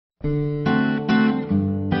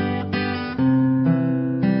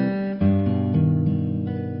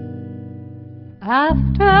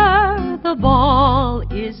After the ball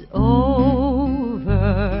is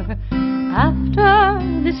over, after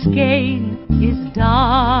this game is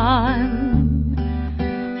done,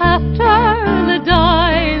 after the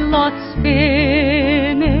die lot's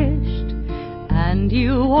finished, and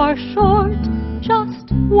you are short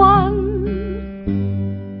just one,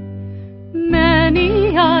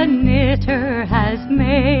 many a knitter has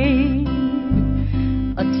made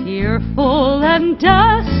a tearful and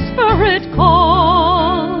desperate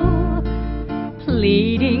call,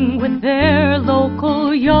 pleading with their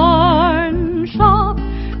local yarn shop,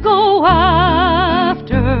 go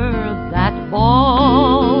after that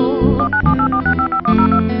ball.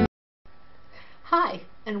 Hi,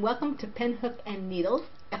 and welcome to Pen, Hook, and Needles,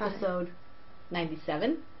 episode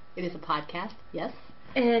 97. It is a podcast, yes?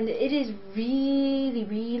 And it is really,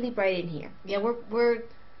 really bright in here. Yeah, we're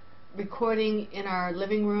recording in our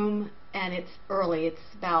living room, and it's early. It's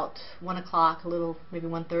about 1 o'clock, a little, maybe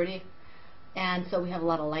 1:30. And so we have a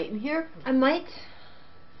lot of light in here. I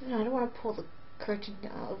don't want to pull the curtain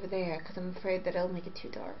over there because I'm afraid that it'll make it too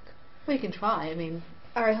dark. Well, you can try. I mean...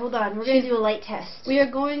 Alright, hold on. We're going to do a light test. We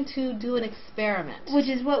are going to do an experiment. Which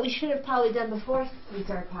is what we should have probably done before we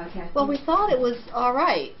started podcasting. Well, we thought it was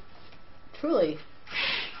alright. Truly.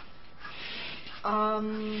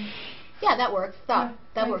 Yeah, that works. Stop.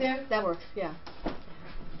 That works. There? That works, yeah.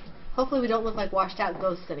 Hopefully we don't look like washed out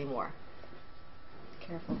ghosts anymore.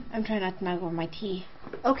 Careful. I'm trying not to knock over my tea.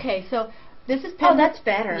 Okay, so this is Pen Oh, that's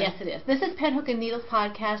better. Yes, it is. This is Pen, Hook, and Needles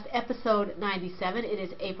podcast, episode 97. It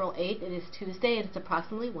is April 8th. It is Tuesday, and it's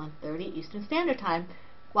approximately 1:30 Eastern Standard Time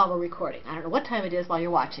while we're recording. I don't know what time it is while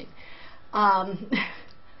you're watching.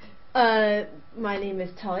 My name is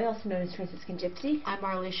Tully, also known as Franciscan Gypsy. I'm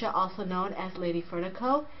Marlisha, also known as Lady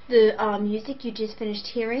Fernico. The music you just finished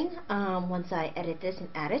hearing, once I edit this and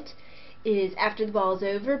add it, is After the Ball's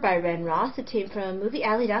Over by Ren Ross, obtained from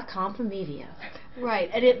MovieAlley.com from Mevio. Right,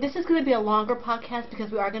 and this is going to be a longer podcast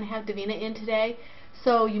because we are going to have Davina in today,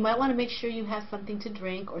 so you might want to make sure you have something to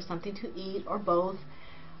drink or something to eat or both.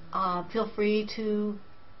 Feel free to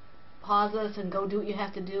pause us and go do what you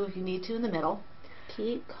have to do if you need to in the middle.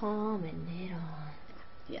 Keep calm and knit on.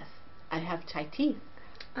 Yes, I have chai tea.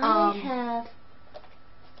 I have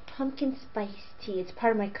pumpkin spice tea. It's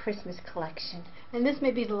part of my Christmas collection. And this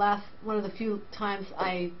may be the last one of the few times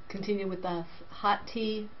I continue with the hot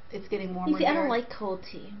tea. It's getting warmer. You see, I here. don't like cold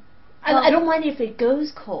tea. Well, I don't mind if it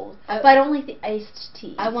goes cold, but I don't like the iced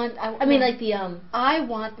tea. I mean, like the I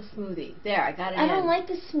want the smoothie. There, I got it. I don't like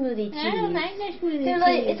the smoothie tea. I don't like the smoothie They're tea.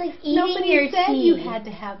 like, it's like eating Nobody your said tea. You had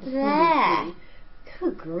to have the smoothie tea.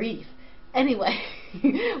 Good grief. Anyway,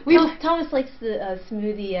 Thomas likes the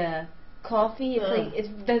smoothie coffee.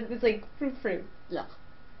 It's like fruit. Look,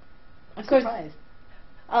 I'm Of course. surprised.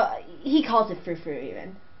 He calls it fruit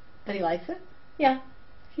even. But he likes it? Yeah.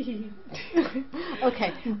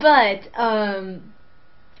 Okay. But,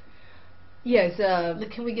 yes,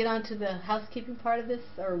 Can we get on to the housekeeping part of this?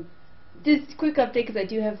 Or just a quick update because I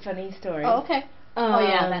do have a funny story. Oh, okay. Oh,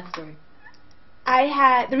 yeah, that story.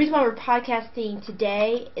 The reason why we're podcasting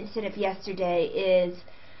today instead of yesterday is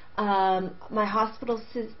my hospital,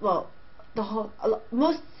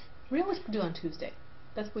 We always do on Tuesday.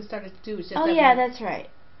 That's what we started to do. It's just oh yeah, that's right.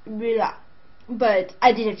 But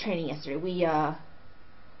I did have training yesterday.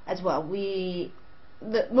 As well.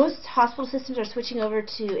 Most hospital systems are switching over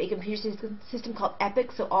to a computer system called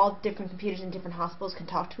Epic, so all different computers in different hospitals can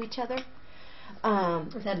talk to each other.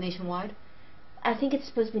 Is that nationwide? I think it's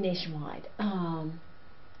supposed to be nationwide. So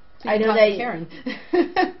I know talk that to Karen.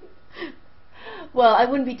 Well, I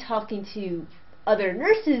wouldn't be talking to other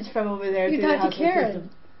nurses from over there. You talk to Karen. System.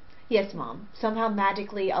 Yes, Mom. Somehow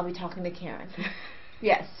magically, I'll be talking to Karen.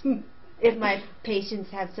 Yes, if my patients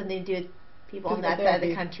have something to do with people on that side of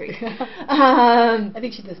the country. I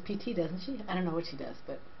think she does PT, doesn't she? I don't know what she does,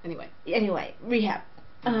 but anyway. Anyway, rehab.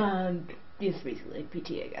 Yes, basically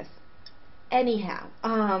PT, I guess. Anyhow,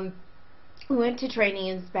 we went to training.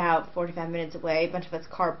 It was about 45 minutes away. A bunch of us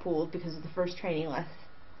carpooled because of the first training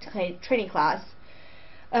class.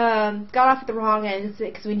 Got off at the wrong end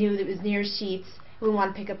because we knew that it was near Sheets. We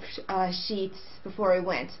wanted to pick up Sheets before we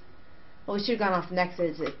went. Well, we should have gone off the next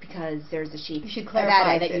exit because there's a Sheets. You should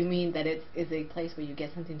clarify that you mean that it is a place where you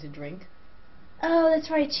get something to drink. Oh,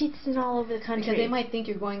 that's right. Sheets is all over the country. Because they might think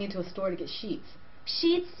you're going into a store to get sheets.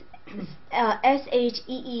 Sheets,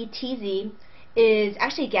 SHEETZ, is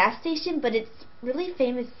actually a gas station, but it's really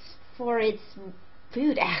famous for its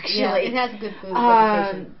food, actually. Yeah, it has good food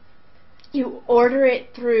reputation. You order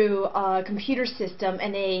it through a computer system,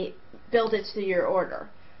 and they build it to your order.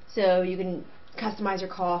 So you can customize your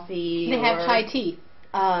coffee. They have chai tea.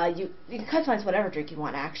 You can customize whatever drink you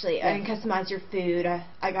want, actually. Yeah. And customize your food.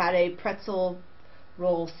 I got a pretzel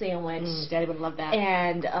roll sandwich. Daddy would love that.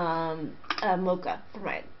 And a mocha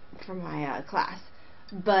for my class.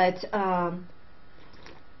 But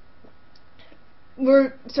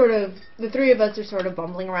we're sort of, the three of us are sort of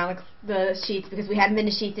bumbling around the sheets because we hadn't been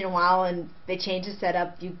to sheets in a while, and they changed the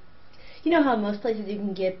setup. You know how most places you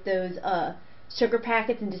can get those sugar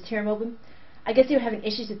packets and just tear them open? I guess they were having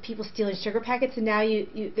issues with people stealing sugar packets, and now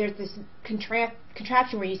there's this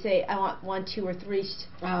contraption where you say, I want 1, 2, or 3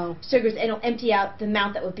 sugars, and it'll empty out the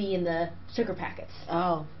amount that would be in the sugar packets.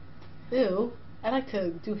 Oh. Ew. I like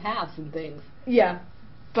to do halves and things. Yeah.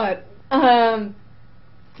 But, I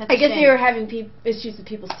guess they were having issues with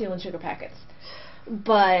people stealing sugar packets.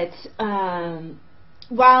 But,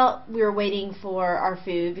 while we were waiting for our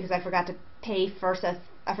food, because I forgot to pay first,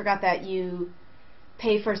 I forgot that you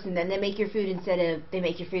pay first and then they make your food instead of they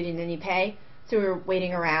make your food and then you pay. So we were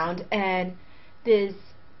waiting around, and this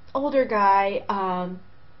older guy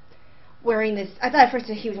wearing this, I thought at first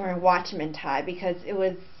that he was wearing a watchman tie because it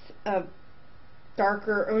was a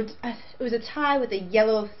darker, it was a tie with a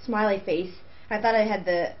yellow smiley face. I thought I had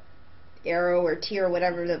the arrow or tear or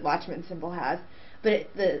whatever the watchman symbol has, but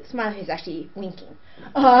the smiley face is actually winking.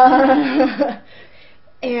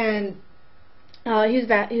 And he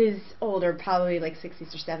was older, probably like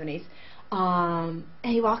 60s or 70s. And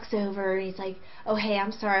he walks over and he's like, "Oh, hey,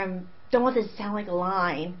 I'm sorry, don't want this to sound like a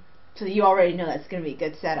line." So you already know that's going to be a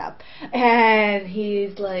good setup. And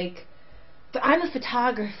he's like, "But I'm a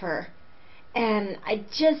photographer, and I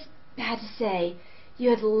just had to say, you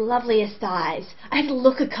had the loveliest eyes." I had to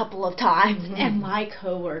look a couple of times, and my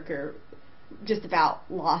coworker just about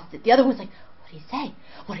lost it. The other one's like, "What do you say?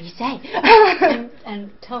 What do you say?" and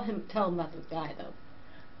tell him about the guy though.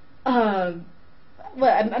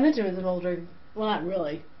 Well, I mentioned it was an older. Well, not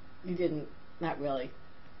really. You didn't. Not really.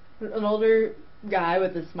 An older guy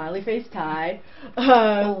with a smiley face tie.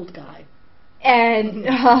 Old guy. And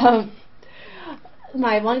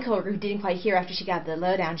my one coworker who didn't quite hear after she got the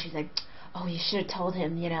lowdown, she's like, "Oh, you should have told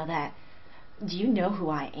him, that. Do you know who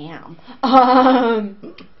I am?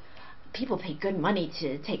 People pay good money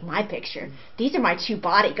to take my picture. These are my 2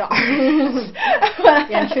 bodyguards."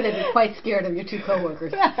 Yeah, I'm sure they'd be quite scared of your 2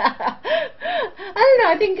 coworkers. I don't know.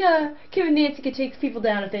 I think Kim and Nancy could take people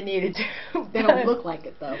down if they needed to. They don't look like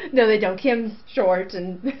it, though. No, they don't. Kim's short,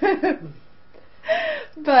 and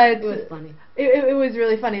but it was funny. It was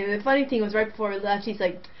really funny. The funny thing was right before we left, he's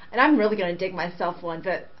like, "And I'm really going to dig myself one,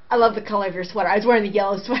 but I love the color of your sweater." I was wearing the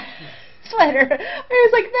yellow sweater. I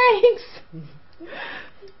was like, "Thanks."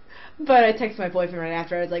 But I texted my boyfriend right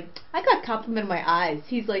after. I was like, "I got a compliment in my eyes."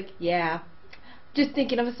 He's like, "Yeah, just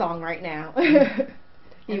thinking of a song right now."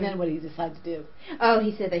 And then what did he decide to do? Oh,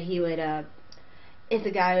 he said that he would, if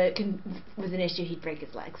the guy was an issue, he'd break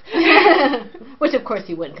his legs. Which, of course,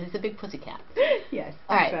 he wouldn't, because he's a big pussycat. Yes.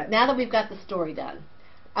 All right, now that we've got the story done,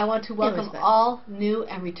 I want to welcome all new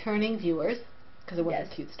and returning viewers, because it was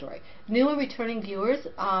a cute story. New and returning viewers,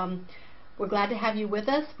 we're glad to have you with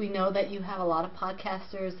us. We know that you have a lot of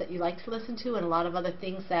podcasters that you like to listen to and a lot of other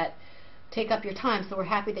things that take up your time, so we're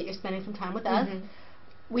happy that you're spending some time with us.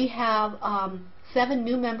 We have 7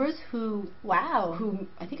 new members who... Wow. Who,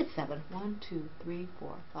 I think it's 7. 1, 2, 3,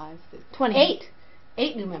 4, 5, 6... 28.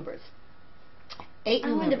 8 new members. 8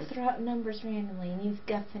 new members. I wanted to throw out numbers randomly, and you've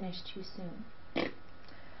got finished too soon.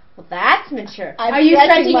 Well, that's mature. Are you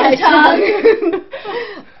stretching your tongue?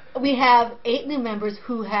 We have 8 new members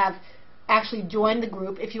who have actually joined the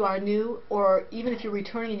group. If you are new, or even if you're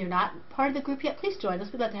returning and you're not part of the group yet, please join us.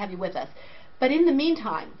 We'd love to have you with us. But in the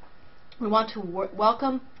meantime, we want to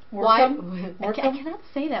welcome... I cannot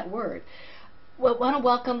say that word. We want to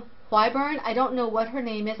welcome Wyburn. I don't know what her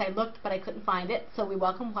name is. I looked, but I couldn't find it. So we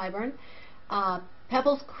welcome Wyburn.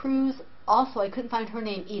 Pebbles Cruz, also, I couldn't find her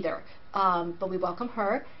name either. But we welcome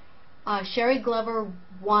her. Sherry Glover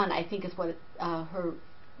 1, I think is what her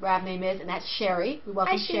rap name is, and that's Sherry. We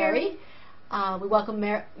welcome Sherry. We welcome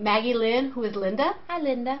Maggie Lynn, who is Linda. Hi,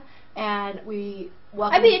 Linda. And we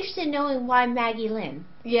welcome... I'd be interested in knowing why Maggie Lynn.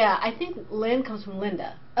 Yeah, I think Lynn comes from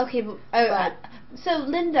Linda. Okay, but so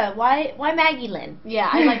Linda, why Maggie Lynn? Yeah,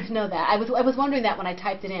 I'd like to know that. I was wondering that when I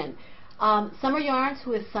typed it in. Summer Yarns,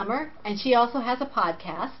 who is Summer, and she also has a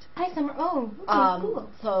podcast. Hi, Summer. Oh, okay, cool.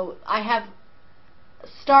 So I have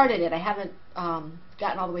started it. I haven't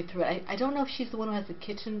gotten all the way through it. I don't know if she's the one who has the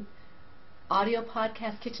kitchen audio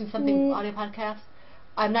podcast, audio podcast.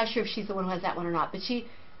 I'm not sure if she's the one who has that one or not, but she,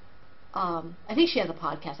 I think she has a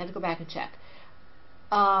podcast. I have to go back and check.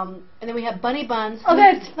 And then we have Bunny Buns. Oh,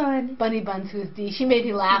 that's fun. Bunny Buns, who's D. She made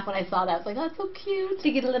me laugh when I saw that. I was like, oh, that's so cute.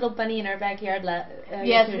 To get a little bunny in our backyard. Yes,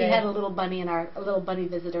 yesterday. we had a little bunny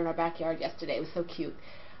visitor in our backyard yesterday. It was so cute.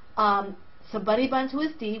 So Bunny Buns, who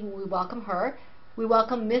is D, we welcome her. We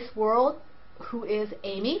welcome Miss World, who is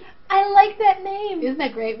Amy. I like that name. Isn't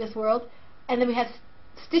that great, Miss World? And then we have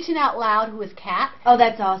Stitching Out Loud, who is Kat. Oh,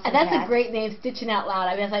 that's awesome. And that's Kat. a great name, Stitching Out Loud.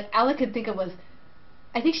 I mean, it's like, all I could think of was,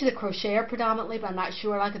 I think she's a crocheter predominantly, but I'm not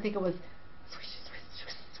sure. All I could think of was swish, swish,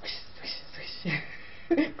 swish, swish, swish,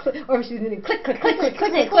 swish. Or she's doing click, click, click, click,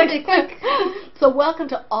 click, click, click, click. So welcome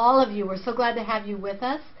to all of you. We're so glad to have you with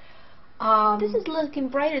us. This is looking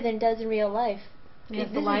brighter than it does in real life. Yes,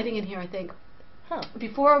 the lighting in here, I think. Huh.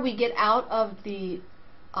 Before we get out of the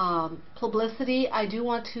publicity, I do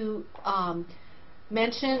want to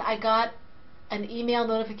mention I got an email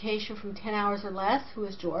notification from 10 Hours or Less, who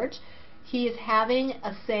is George. He is having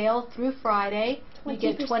a sale through Friday. You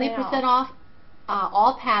get 20% off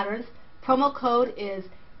all patterns. Promo code is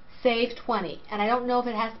SAVE20. And I don't know if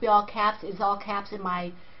it has to be all caps. It's all caps in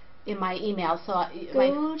my email. So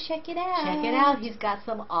go check it out. Check it out. He's got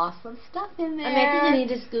some awesome stuff in there. I mean, I think you need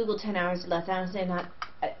to just Google 10 Hours or Less. Honestly,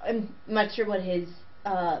 I'm not sure what his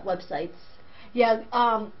website's. Yeah.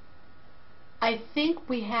 I think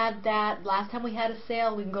we had that last time we had a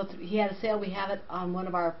sale. We can go through. He had a sale. We have it on one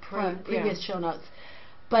of our previous show notes.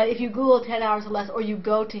 But if you Google 10 Hours or Less, or you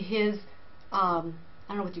go to his, I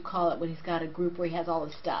don't know what you call it when he's got a group where he has all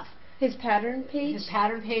his stuff. His pattern page. His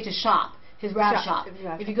pattern page, a shop. His wrap shop.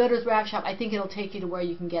 If you go to his wrap shop, I think it'll take you to where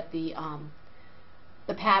you can get the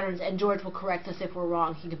patterns. And George will correct us if we're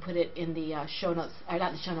wrong. He can put it in the show notes, or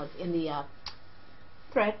not the show notes, in the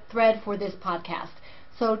thread for this podcast.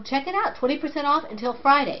 So check it out. 20% off until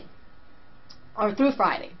Friday, or through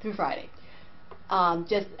Friday. And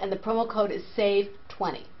the promo code is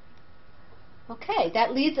SAVE20. Okay,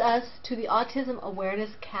 that leads us to the Autism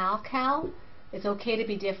Awareness Cal. It's okay to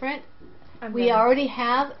be different. We already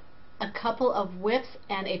have a couple of whips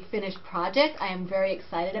and a finished project. I am very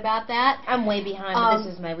excited about that. I'm way behind, but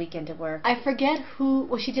this is my weekend to work. I forget who.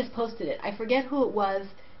 Well, she just posted it. I forget who it was.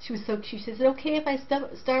 She was so cute. She said, "Is it okay if I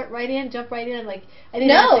start right in, jump right in?" I'm like, I didn't.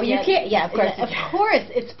 No, you can't. Yeah, of course. Of course,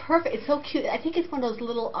 it's perfect. It's so cute. I think it's one of those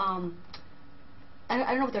little. I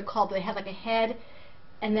don't know what they're called, but they have like a head,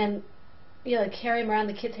 and then carry them around.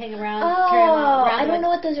 The kids hang around. Carry them around. I don't know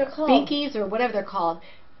what those are called. Binkies or whatever they're called.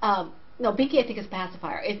 No, Binky I think is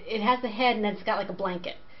pacifier. It has the head and then it's got like a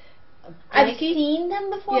blanket. I've seen them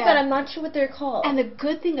before, but I'm not sure what they're called. And the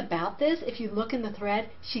good thing about this, if you look in the thread,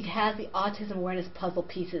 she has the autism awareness puzzle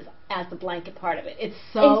pieces as the blanket part of it. It's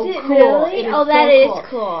so is it cool. Really? It is that is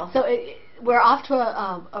cool. So we're off to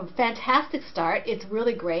a fantastic start. It's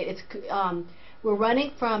really great. It's we're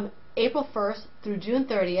running from April 1st through June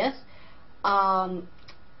 30th.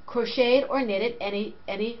 Crocheted or knitted,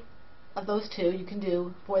 any of those two you can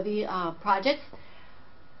do for the projects.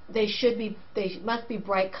 They must be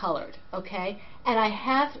bright colored, okay? And I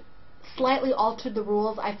have slightly altered the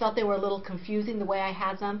rules. I felt they were a little confusing the way I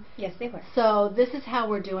had them. Yes, they were. So this is how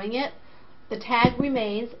we're doing it. The tag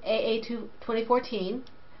remains AA2 2014.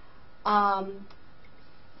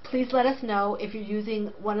 Please let us know if you're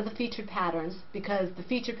using one of the featured patterns, because the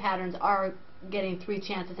featured patterns are getting 3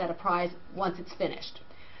 chances at a prize once it's finished.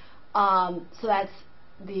 So that's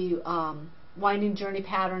the Winding Journey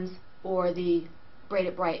patterns or the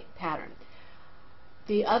Braided Bright pattern.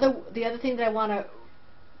 The other thing that I want to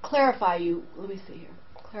clarify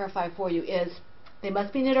for you is they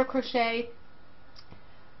must be knit or crochet.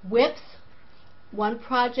 Whips, one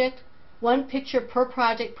picture per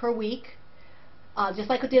project per week, just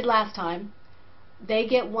like we did last time. They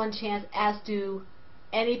get 1 chance, as do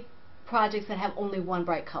any projects that have only 1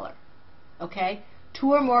 bright color. Okay?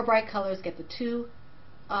 2 or more bright colors get the 2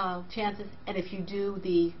 chances, and if you do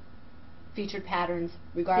the featured patterns,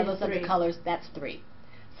 regardless of the colors, that's 3.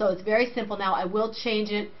 So it's very simple now. I will change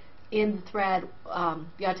it in the thread,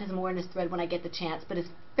 the Autism Awareness thread, when I get the chance, but it's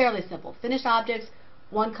fairly simple. Finished objects,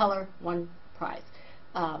 1 color, 1 prize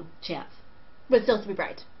chance. But it still has to be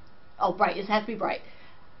bright. Oh, bright. It has to be bright.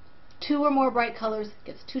 2 or more bright colors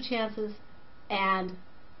gets 2 chances, and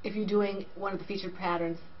if you're doing one of the featured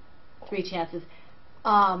patterns, 3 chances.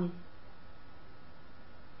 What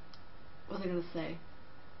was I going to say?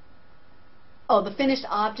 Oh, the finished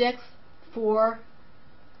objects for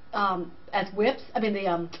as whips. I mean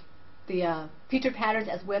the featured patterns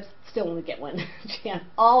as whips still only get 1 chance.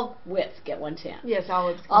 All whips get 1 chance. Yes,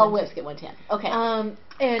 all whips. Get 1 chance. Okay.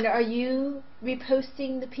 And are you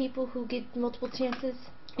reposting the people who get multiple chances?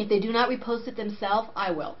 If they do not repost it themselves,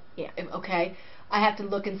 I will. Yeah. Okay. I have to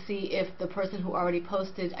look and see if the person who already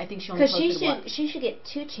posted, I think she only posted one. She should get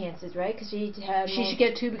 2 chances, right? Because she had. She should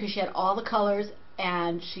get 2 because she had all the colors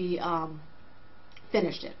and she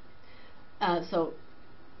finished it. So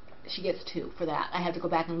she gets 2 for that. I have to go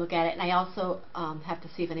back and look at it, and I also have to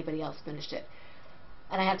see if anybody else finished it,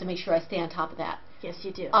 and I have to make sure I stay on top of that. Yes,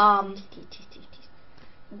 you do.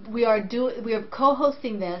 We are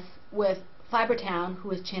co-hosting this with Fibertown,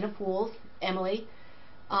 who is Chain of Fools, Emily,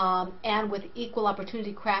 and with Equal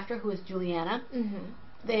Opportunity Crafter, who is Juliana.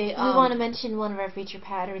 We want to mention one of our feature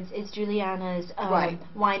patterns is Juliana's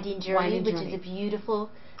Winding Journey, which is a beautiful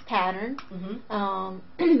pattern.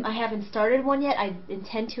 I haven't started one yet. I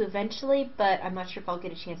intend to eventually, but I'm not sure if I'll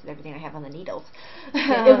get a chance with everything I have on the needles.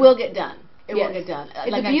 It will get done. It will get done.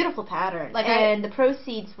 It's a beautiful pattern. And the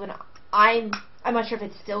proceeds, when I'm not sure if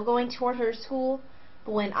it's still going toward her school,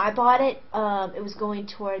 but when I bought it, it was going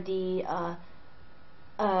toward the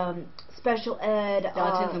special ed. The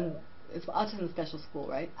autism. It's autism special school,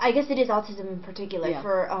 right? I guess it is autism in particular. Yeah.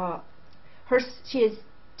 For she has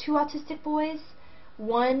 2 autistic boys.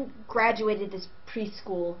 One graduated this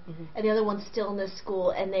preschool, and the other one's still in this school,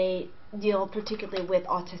 and they deal particularly with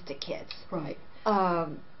autistic kids. Right.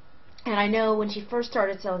 And I know when she first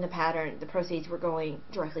started selling the pattern, the proceeds were going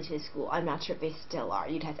directly to the school. I'm not sure if they still are.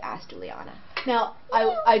 You'd have to ask Juliana. Now,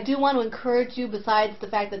 I do want to encourage you, besides the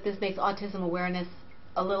fact that this makes autism awareness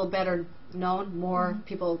a little better known, more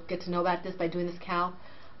people get to know about this by doing this cow,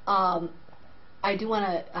 I do want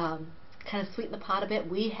to kind of sweeten the pot a bit.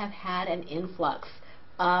 We have had an influx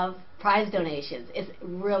of prize donations. It's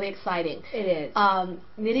really exciting. It is.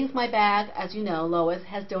 Knitting's My Bag, as you know, Lois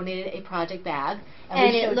has donated a project bag.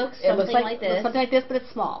 And it looks something like this. Looks something like this, but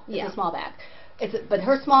it's small. Yeah. It's a small bag. But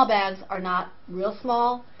her small bags are not real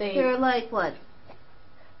small. They're like what?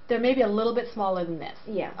 They're maybe a little bit smaller than this.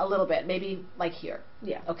 Yeah. A little bit, maybe like here.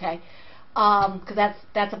 Yeah. Okay. Because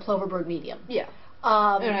that's a ploverbird medium. Yeah.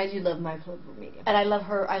 And I do love my ploverbird medium. And I love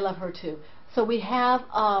her too. So we have,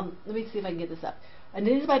 let me see if I can get this up. And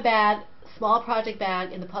this is my bag, small project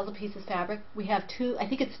bag in the Puzzle Pieces fabric. We have 2, I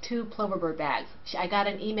think it's 2 ploverbird bags. I got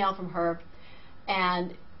an email from her,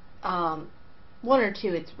 and 1 or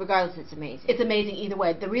 2, regardless, it's amazing. It's amazing either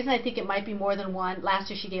way. The reason I think it might be more than 1, last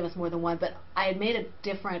year she gave us more than 1, but I had made a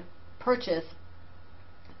different purchase,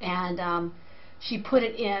 and she put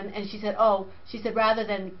it in, and she said rather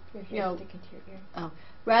than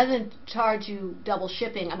rather than charge you double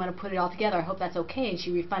shipping, I'm going to put it all together. I hope that's okay. And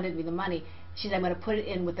she refunded me the money. She said I'm going to put it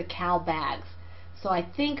in with the cow bags. So I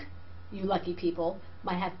think you lucky people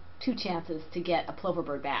might have 2 chances to get a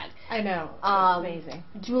ploverbird bag. I know. It's amazing.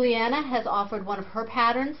 Juliana has offered one of her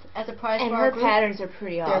patterns as a prize for her our group. patterns are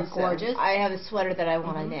pretty awesome. They're gorgeous. I have a sweater that I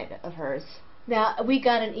want to knit of hers. Now, we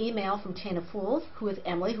got an email from Chain of Fools, who is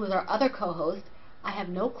Emily, who is our other co-host. I have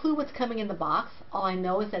no clue what's coming in the box. All I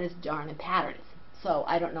know is that it's yarn and patterns. So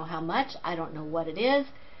I don't know how much. I don't know what it is.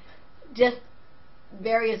 Just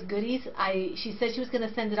various goodies. She said she was going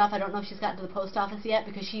to send it off. I don't know if she's gotten to the post office yet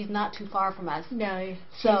because she's not too far from us. No.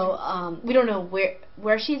 So we don't know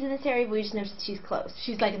where she's in this area, but we just know she's close.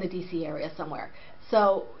 She's like in the D.C. area somewhere.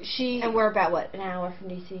 So And we're about, what, an hour from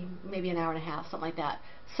D.C.? Maybe an hour and a half, something like that.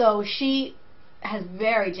 So she has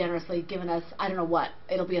very generously given us, I don't know what,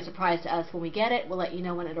 it'll be a surprise to us when we get it. We'll let you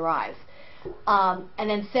know when it arrives. And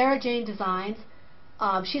then Sarah Jane Designs,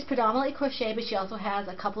 she's predominantly crochet, but she also has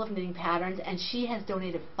a couple of knitting patterns, and she has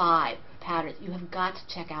donated 5 patterns. You have got to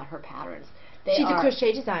check out her patterns. She's a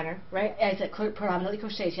crochet designer, right? I said predominantly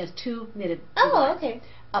crochet. She has 2 knitted designs okay.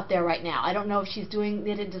 up there right now. I don't know if she's doing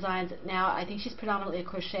knitted designs now. I think she's predominantly a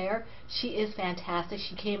crocheter. She is fantastic.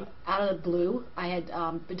 She came out of the blue. I had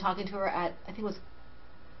been talking to her at, I think it was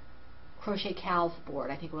Crochet Cal's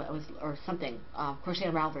board, I think it was, or something, Crochet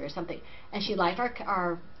and Ravelry or something. And she liked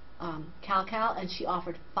our Cal, and she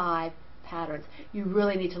offered 5 patterns. You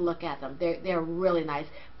really need to look at them. They're really nice.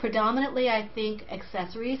 Predominantly, I think,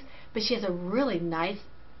 accessories, but she has a really nice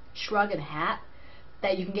shrug and hat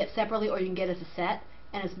that you can get separately or you can get as a set,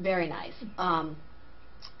 and it's very nice. And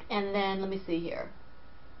then, let me see here.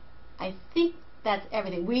 I think that's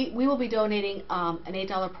everything. We will be donating an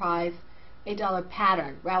 $8 prize, $8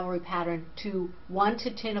 pattern, Ravelry pattern, one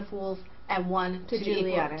to Chain of Fools and one to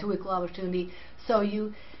Juliana. To Equal Opportunity. So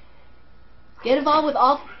you get involved with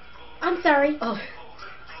all... I'm sorry. Oh.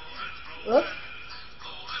 Whoops.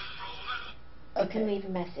 You can leave a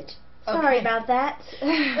message. Okay. Sorry about that.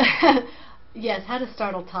 Yes, how to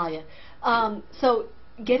startle Talia. So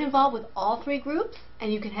get involved with all 3 groups,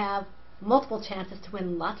 and you can have multiple chances to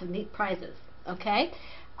win lots of neat prizes. Okay?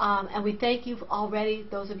 And we thank you already,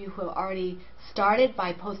 those of you who have already started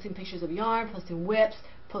by posting pictures of yarn, posting whips,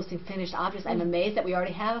 posting finished objects. I'm amazed that we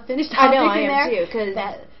already have a finished object I know, I in am there. too, because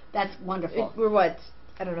That's wonderful. we're what?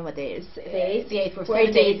 I don't know what day it is. The 8th. We're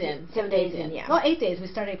 7 days in. 7 days in, yeah. Well, 8 days. We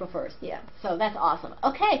start April 1st. Yeah. So that's awesome.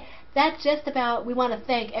 Okay, that's just about, we want to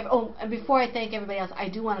thank, and before I thank everybody else, I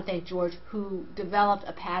do want to thank George, who developed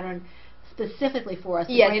a pattern specifically for us.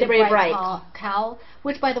 Yes, the Brave Bright cowl,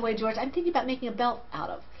 which, by the way, George, I'm thinking about making a belt out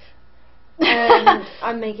of. And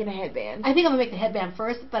I'm making a headband. I think I'm going to make the headband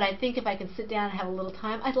first, but I think if I can sit down and have a little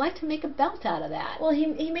time, I'd like to make a belt out of that. Well,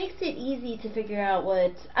 he makes it easy to figure out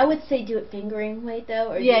what, I would say do it fingering weight,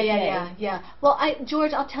 though. Or Yeah. Well,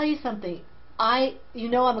 George, I'll tell you something. You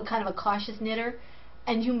know I'm a kind of a cautious knitter,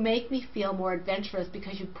 and you make me feel more adventurous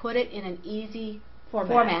because you put it in an easy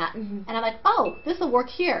format. Mm-hmm. And I'm like, oh, this will work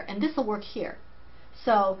here, and this will work here.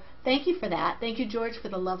 So thank you for that. Thank you, George, for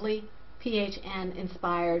the lovely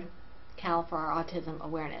PHN-inspired cowl for our autism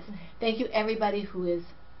awareness. Mm-hmm. Thank you, everybody who is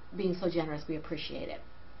being so generous. We appreciate it.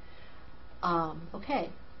 Okay.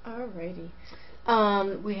 Alrighty.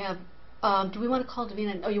 We have, do we want to call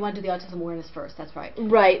Davina? Oh, you want to do the autism awareness first. That's right.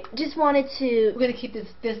 Right. Just wanted to... We're going to keep this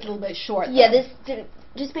a little bit short. Yeah, though.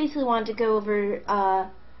 just basically wanted to go over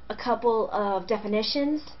a couple of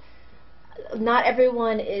definitions. Not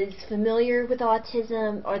everyone is familiar with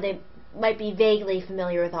autism, or they might be vaguely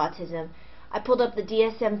familiar with autism. I pulled up the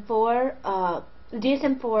DSM-4. The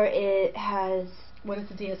DSM-4 has... What is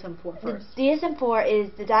the DSM-4 first? The DSM-4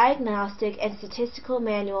 is the Diagnostic and Statistical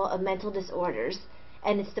Manual of Mental Disorders,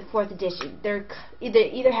 and it's the 4th edition. They're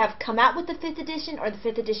either have come out with the 5th edition, or the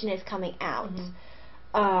 5th edition is coming out. Mm-hmm.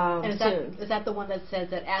 And soon. Is that the one that says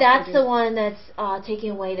that Asperger's... That's the one that's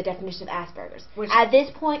taking away the definition of Asperger's. At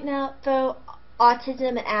this point now, though,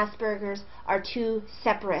 autism and Asperger's are two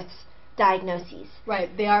separate diagnoses. Right,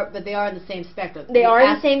 they are, but they are in the same spectrum. They are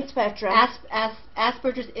in the same spectrum.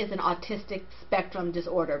 Asperger's is an autistic spectrum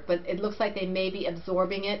disorder, but it looks like they may be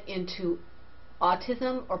absorbing it into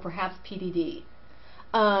autism or perhaps PDD.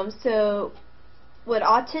 So, what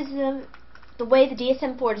autism, the way the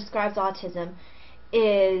DSM-4 describes autism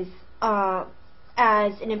is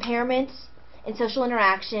as an impairment in social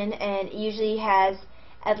interaction, and it usually has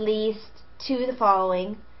at least two of the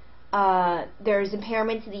following. There's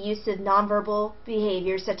impairments in the use of nonverbal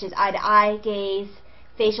behaviors such as eye-to-eye gaze,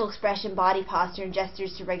 facial expression, body posture, and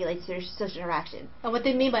gestures to regulate social interaction. And what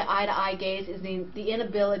they mean by eye-to-eye gaze is the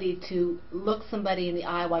inability to look somebody in the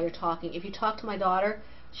eye while you're talking. If you talk to my daughter,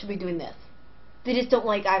 she'll be doing this. They just don't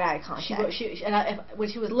like eye-to-eye contact. When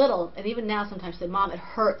she was little, and even now sometimes, she said, Mom, it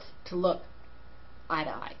hurts to look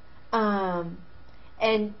eye-to-eye.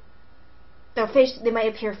 And their face, they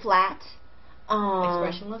might appear flat.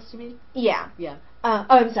 Expressionless, you mean? Yeah. Yeah.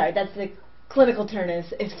 I'm sorry, that's the clinical term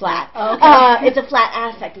is flat. Oh, okay. It's a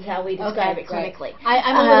flat affect is how we describe it clinically. Right.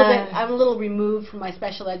 I'm a little removed from my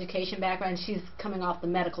special education background. She's coming off the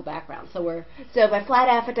medical background, so by flat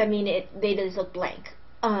affect I mean they just look blank.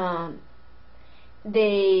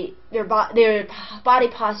 Their body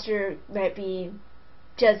posture might be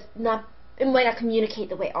just not. It might not communicate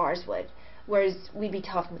the way ours would, whereas we'd be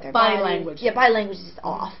talking with our body language. Yeah, body language is just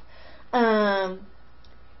off.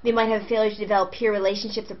 They might have failure to develop peer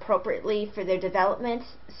relationships appropriately for their development.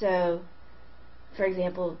 So, for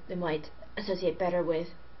example, they might associate better with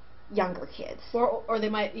younger kids, or they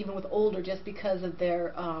might even with older, just because of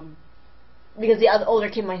their because the older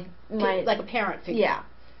kid might like a parent figure.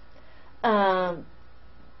 Yeah.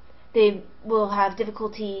 They will have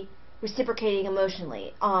difficulty reciprocating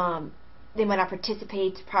emotionally. They might not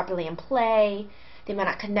participate properly in play. They might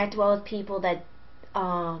not connect well with people that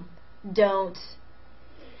don't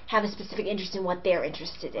have a specific interest in what they're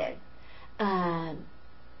interested in.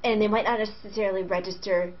 And they might not necessarily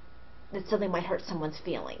register that something might hurt someone's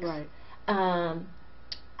feelings. Right.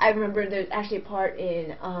 I remember there's actually a part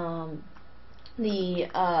in the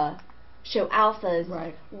show Alphas,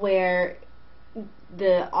 right, where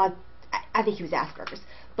I think he was Asperger's,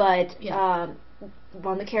 but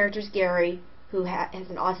one of the characters, Gary, who has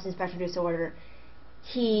an autism spectrum disorder,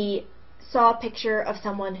 he saw a picture of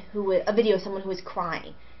a video of someone who was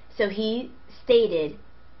crying. So he stated,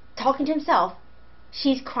 talking to himself,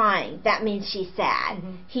 she's crying, that means she's sad.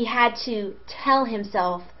 Mm-hmm. He had to tell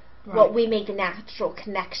himself what we make the natural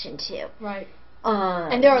connection to. Right.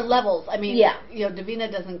 And there are levels. I mean,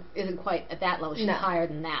 Davina isn't quite at that level. She's higher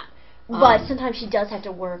than that. But sometimes she does have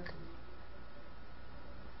to work.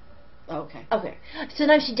 Okay.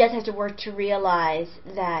 Sometimes she does have to work to realize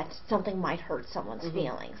that something might hurt someone's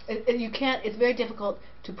feelings. You can't. It's very difficult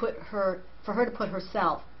for her to put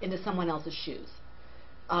herself into someone else's shoes.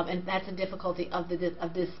 and that's a difficulty of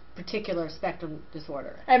this particular spectrum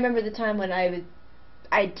disorder. I remember the time when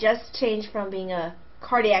I just changed from being a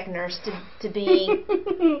cardiac nurse to being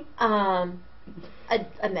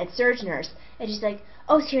a med-surg nurse, and she's like,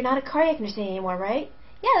 "Oh, so you're not a cardiac nurse anymore, right?"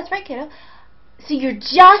 "Yeah, that's right, kiddo." "So you're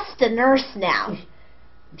just a nurse now?"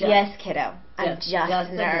 "Yes, kiddo. I'm just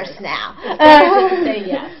a nurse now." Just say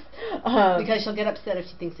yes. Because she'll get upset if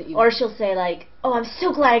she thinks that you... Or she'll say, like, "Oh, I'm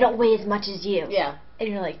so glad I don't weigh as much as you." Yeah. And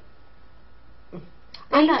you're like,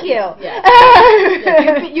 "Thank you." Yeah.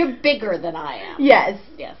 Yes, you're bigger than I am. Yes.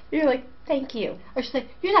 Yes. You're like, "Thank you." Or she'll say,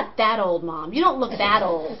 "You're not that old, Mom. You don't look that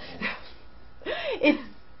old." It's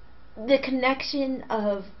the connection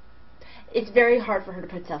of... It's very hard for her to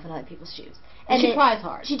put herself in other people's shoes. And she tries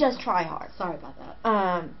hard. She does try hard. Sorry about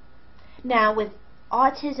that. Now, with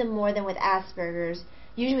autism more than with Asperger's,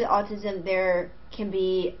 usually with autism there can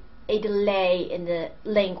be a delay in the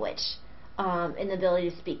language, in the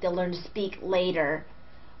ability to speak. They'll learn to speak later.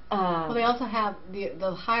 Well, they also have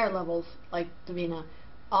the higher levels, like Davina,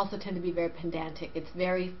 also tend to be very pedantic. It's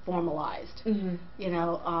very formalized. Mm-hmm. You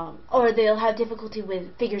know. Or they'll have difficulty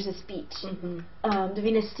with figures of speech. Mm-hmm.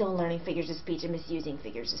 Davina's still learning figures of speech and misusing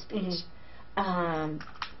figures of speech. Mm-hmm.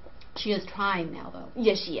 She is trying now, though.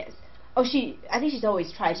 Yes, she is. I think she's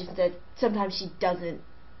always tried, just that sometimes she doesn't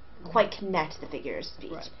quite connect the figures of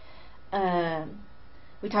speech. Right.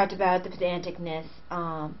 We talked about the pedanticness,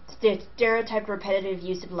 stereotyped repetitive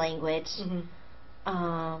use of language.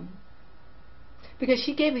 Mm-hmm. Because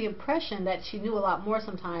she gave the impression that she knew a lot more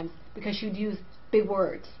sometimes because she'd use big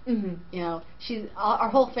words. Mm-hmm. You know, our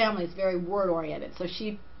whole family is very word oriented, so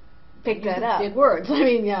she picked that up. Big words. I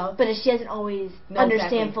mean, you know. But she doesn't always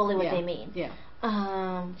understand fully what they mean. Yeah.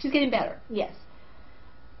 She's getting better. Yes.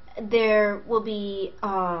 There will be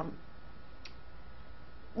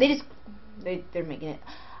they're making it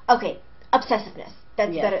okay. Obsessiveness.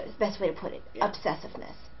 That's the best way to put it. Yeah.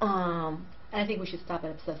 Obsessiveness. And I think we should stop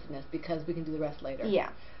at obsessiveness because we can do the rest later. Yeah.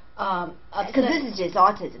 Because this is just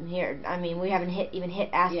autism here. I mean, we haven't even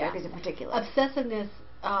hit Asperger's in particular. Obsessiveness.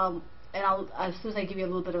 And as soon as I give you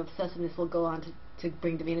a little bit of obsessiveness, we'll go on to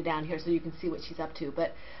bring Davina down here so you can see what she's up to.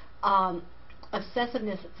 But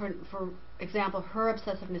obsessiveness, for example, her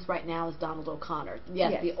obsessiveness right now is Donald O'Connor.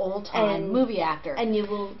 Yes, the old-time movie actor. And you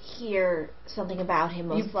will hear something about him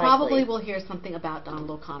most likely. You probably will hear something about Donald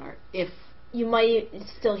O'Connor. You might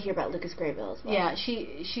still hear about Lucas Grabeel as well. Yeah,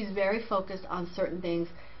 she's very focused on certain things.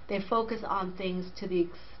 They focus on things to the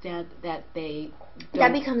extent that they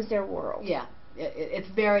that becomes their world. Yeah, it's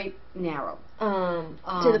very narrow.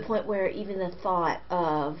 To the point where even the thought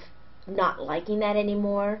of not liking that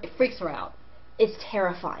anymore, it freaks her out. It's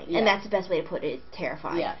terrifying, and that's the best way to put it. It's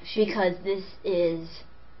terrifying. Yeah, because this is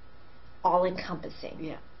all-encompassing.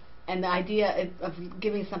 Yeah, and the idea of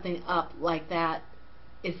giving something up like that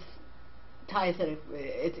is, Taya said,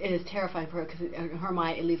 it is terrifying for her because in her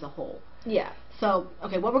mind it leaves a hole. Yeah. So,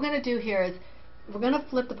 okay, what we're going to do here is we're going to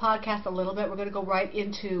flip the podcast a little bit. We're going to go right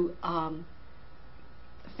into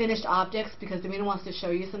finished objects because Davina wants to show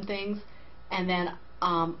you some things, and then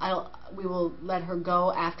we will let her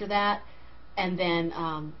go after that, and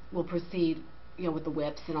then we'll proceed, with the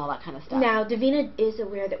whips and all that kind of stuff. Now, Davina is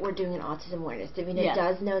aware that we're doing an autism awareness. Davina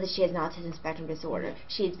does know that she has an autism spectrum disorder. Mm-hmm.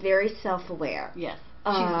 She is very self-aware. Yes.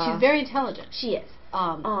 She's very intelligent. She is.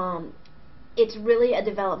 It's really a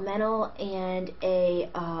developmental and a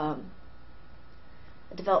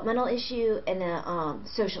developmental issue and a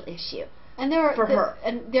social issue. And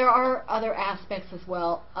there are other aspects as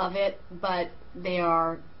well of it, but they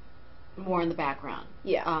are more in the background.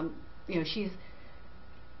 Yeah. She's.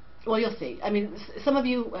 Well, you'll see. I mean, some of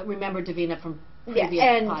you remember Davina from previous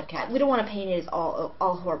podcasts. We don't want to paint it as all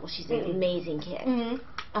horrible. She's an amazing kid.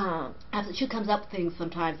 Mm-hmm. She comes up with things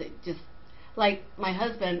sometimes that just, like my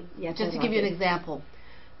husband. Just to give you an example,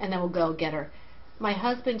 and then we'll go get her. My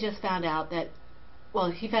husband just found out that.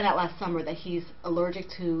 Well, he found out last summer that he's allergic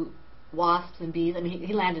to wasps and bees. I mean,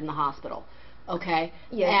 he landed in the hospital. Okay.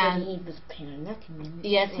 Yes, and he was a pain in the neck.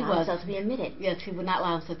 Yes, he was. Himself to be admitted. Yes, he would not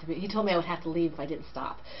allow himself to be. He told me I would have to leave if I didn't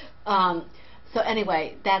stop. So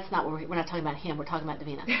anyway, that's not what we're not talking about him. We're talking about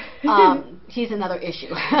Davina. He's another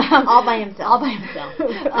issue. All by himself. All by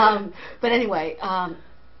himself. But anyway,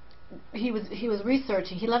 he was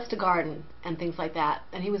researching. He loves to garden and things like that,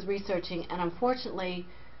 and he was researching. And unfortunately,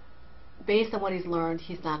 based on what he's learned,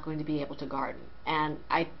 he's not going to be able to garden. And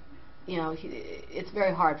it's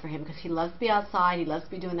very hard for him because he loves to be outside. He loves to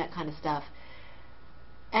be doing that kind of stuff.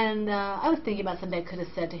 And I was thinking about something I could have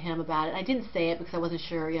said to him about it. I didn't say it because I wasn't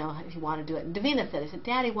sure, if he wanted to do it. And Davina said,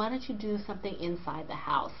 "Daddy, why don't you do something inside the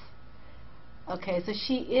house?" Okay, so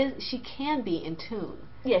she can be in tune.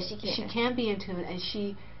 Yes, she can. She can be in tune, and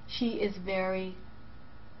she is very,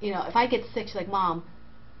 if I get sick, she's like, Mom,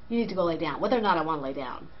 you need to go lay down, whether or not I want to lay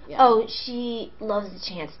down. Yeah. Oh, she loves the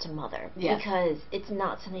chance to mother. Yes. Because it's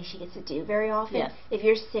not something she gets to do very often. Yes. If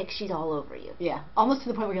you're sick, she's all over you. Yeah, almost to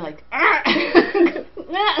the point where you're like,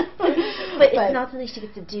 but it's not something she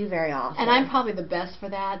gets to do very often. And I'm probably the best for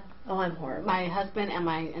that. Oh, I'm horrible. My husband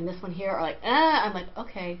and this one here are like, I'm like,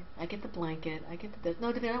 okay, I get the blanket, I get the this. No,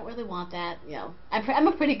 I don't really want that. I'm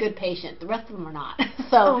a pretty good patient. The rest of them are not.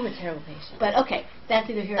 So. Oh, I'm a terrible patient. But okay, that's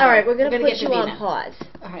either here. All right, we're gonna put get you Davina on pause.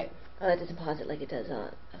 All right. Oh, that doesn't pause it like it does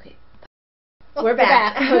on. Okay. Oh, we're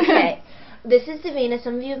back. Okay. This is Davina.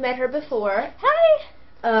 Some of you have met her before.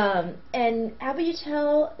 Hi. And how about you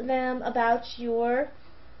tell them about your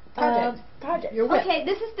project? Your whip. Okay,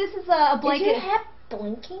 this is a blanket. Did you have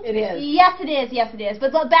blinking? It is. Yes, it is. Yes, it is.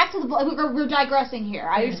 But back to the we're digressing here.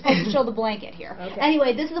 I was supposed to show the blanket here. Okay.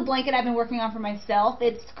 Anyway, this is a blanket I've been working on for myself.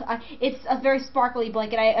 It's a very sparkly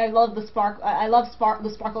blanket. I love the the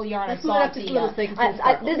sparkle yarn. Let's move it up just a little so you can see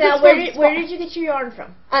sparkle. Now, where did you get your yarn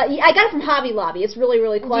from? I got it from Hobby Lobby. It's really,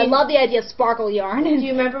 really cool. I love the idea of sparkle yarn. Do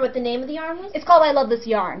you remember what the name of the yarn was? It's called I Love This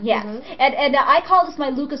Yarn, yes. Mm-hmm. And I call this my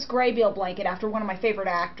Lucas Graybill blanket after one of my favorite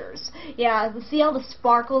actors. Yeah, see all the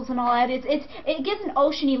sparkles and all that? It gives an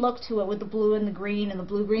oceany look to it with the blue and the green and the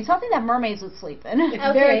blue-green, something that mermaids would sleep in.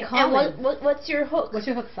 It's very common. And what's your hook? What's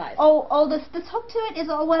your hook size? This hook to it is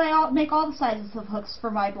what I make all the sizes of hooks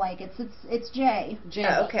for my blankets. It's J. J.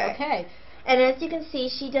 Okay. And as you can see,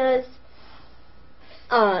 she does,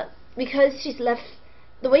 because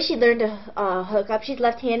the way she learned to hook up, she's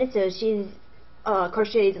left-handed, so she's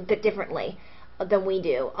crochets a bit differently than we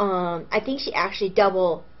do. I think she actually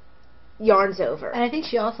double yarns over. And I think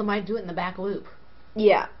she also might do it in the back loop.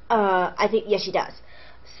 Yeah, I think, yes, she does.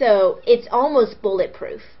 So it's almost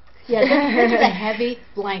bulletproof. Yeah, this is a heavy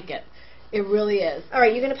blanket. It really is. All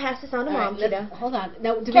right, you're going to pass this on to Mom, kiddo. Hold on.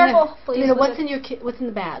 Now, Careful, please. Davina, what's in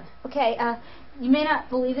the bag? Okay, you may not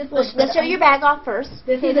believe this. Well, let's show your bag off first.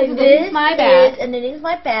 This is my bag. And then it's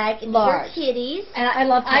my bag. And Large. these are kitties. And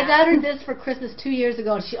I got her this for Christmas 2 years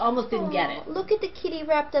ago, and she almost didn't get it. Look at the kitty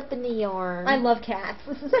wrapped up in the yarn. I love cats,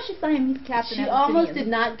 especially Siamese cats. She almost did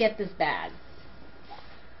not get this bag.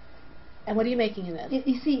 And what are you making in this?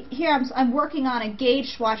 You see, here I'm working on a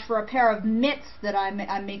gauge swatch for a pair of mitts that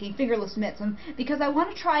I'm making, fingerless mitts, because I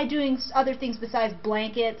want to try doing other things besides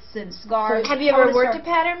blankets and scarves. Have you ever worked a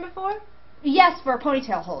pattern before? Yes, for a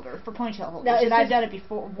ponytail holder. Now, and I've done it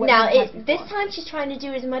before. This time she's trying to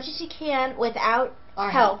do as much as she can without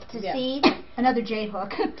help to see another J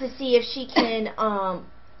hook to see if she can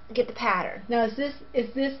get the pattern. Now, is this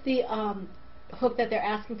the hook that they're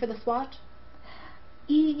asking for the swatch?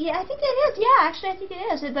 Yeah, I think it is. Yeah, actually, I think it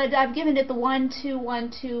is. I've given it the 1 2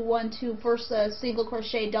 1 2 1 2 first single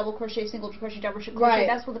crochet, double crochet, single crochet, double crochet. Right.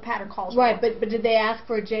 That's what the pattern calls for. Right, but did they ask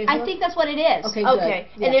for a J hook? I think that's what it is. Okay, okay.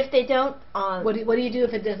 Good. And Yeah. if they don't, what do you do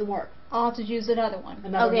if it doesn't work? I'll have to use another one.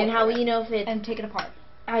 Okay, and how will you know if and take it apart?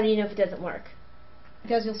 How do you know if it doesn't work?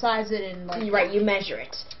 Because you'll size it and like. Right, you measure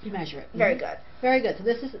it. You measure it. Very good. Very good. So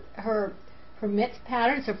this is her mitts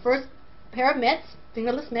pattern. It's her first pair of mitts,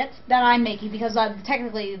 fingerless mitts. That I'm making, because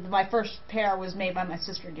technically my first pair was made by my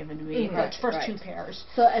sister, given to me. Right, first right. 2 pairs.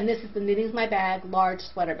 So, and this is the Knitting's My Bag large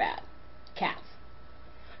sweater bag, cats.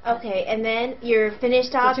 Okay, and then your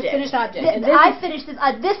finished object. Your finished object. I finished this.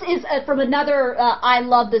 This is from another. I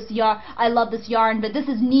love this yarn, but this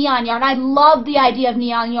is neon yarn. I love the idea of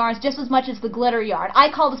neon yarns just as much as the glitter yarn. I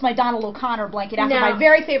call this my Donald O'Connor blanket after my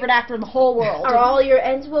very favorite actor in the whole world. Are all your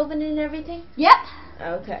ends woven and everything? Yep.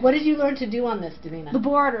 Okay. What did you learn to do on this, Davina? The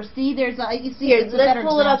border. See, there's you see. Here, it's a let's better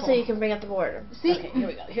pull it up example. so you can bring up the border. See. Okay, here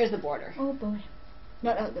we go. Here's the border. Oh boy.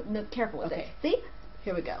 No, careful with it. See.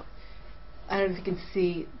 Here we go. I don't know if you can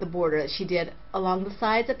see the border that she did along the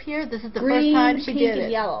sides up here. This is the Green, first time she pink, did and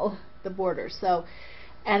it. yellow. The border. So,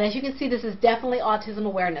 and as you can see, this is definitely autism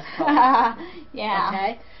awareness color. Yeah.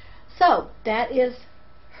 Okay. So that is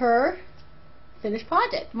her finished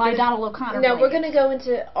project. My Donald O'Connor. Now blanket. we're going to go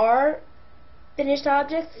into our finished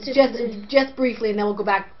objects. Just briefly, and then we'll go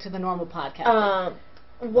back to the normal podcast.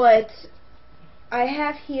 What I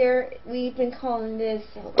have here, we've been calling this.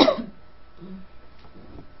 Let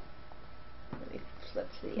me flip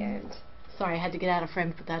to the end. Sorry, I had to get out of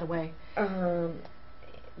frame to put that away.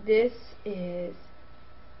 This is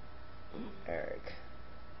Eric.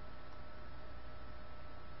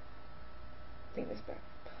 Bring this back.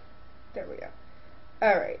 There we go.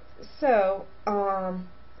 Alright, so,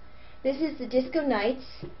 this is the Disco Nights,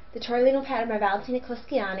 the Charlino pattern by Valentina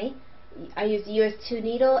Coschiani. I used the US 2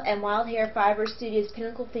 needle and Wild Hair Fiber Studios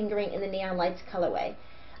Pinnacle Fingering in the Neon Lights colorway.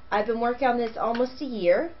 I've been working on this almost a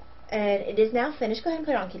year, and it is now finished. Go ahead and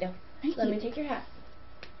put it on, kiddo. Thank Let you. me take your hat.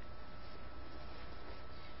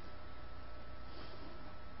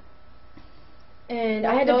 And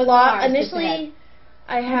I had to Those block. bars, just Initially,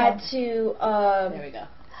 I had to. There we go.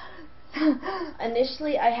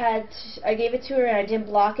 Initially, I gave it to her and I didn't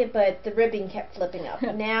block it, but the ribbon kept flipping up.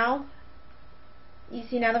 Now, you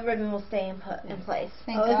see, now the ribbon will stay in place.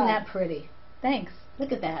 Thank Oh, isn't God. that pretty? Thanks.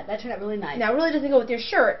 Look at that. That turned out really nice. Now, it really doesn't go with your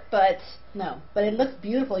shirt, but No, but it looks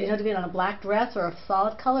beautiful. You know, to be on a black dress or a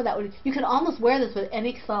solid color, that would you can almost wear this with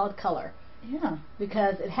any solid color Yeah.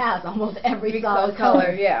 because it has almost every big solid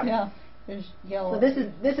color, yeah. Yeah. There's yellow. So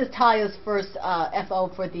this is Talia's first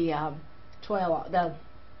FO for the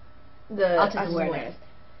the autism awareness.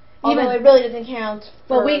 Although it really doesn't count.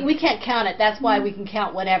 Well, we can't count it. That's why we can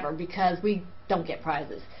count whatever because we don't get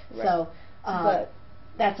prizes. Right. So, But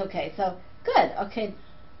that's okay. So good. Okay,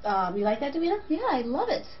 you like that, Davina? Yeah, I love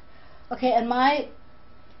it. Okay, and my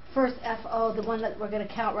first FO, the one that we're going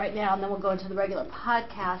to count right now, and then we'll go into the regular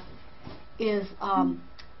podcast, is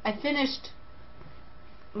I finished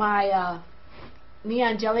my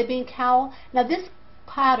neon jelly bean cowl. Now this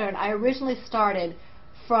pattern I originally started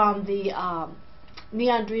from the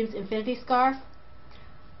Neon Dreams Infinity Scarf.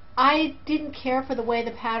 I didn't care for the way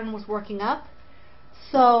the pattern was working up,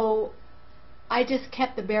 so I just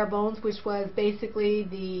kept the bare bones, which was basically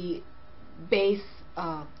the base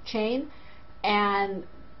chain and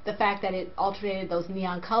the fact that it alternated those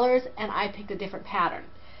neon colors, and I picked a different pattern.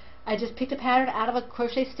 I just picked a pattern out of a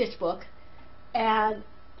crochet stitch book, and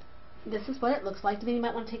this is what it looks like. Davina, you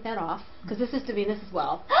might want to take that off because this is Davina's as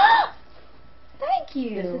well. Thank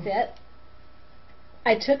you. This is it.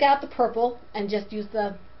 I took out the purple and just used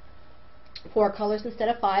the 4 colors instead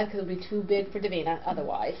of 5 because it would be too big for Davina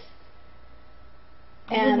otherwise.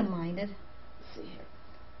 I wouldn't have minded. Let's see here.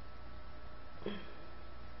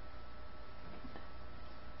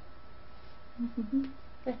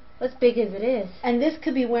 as big as it is. And this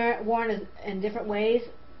could be worn in different ways.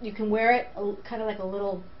 You can wear it kind of like a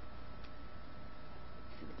little.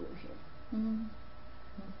 See the blue here. Mm.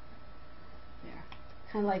 There,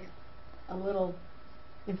 kind of like a little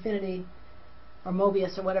infinity or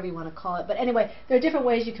Mobius or whatever you want to call it. But anyway, there are different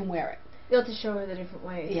ways you can wear it. You'll have to show her the different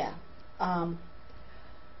ways. Yeah.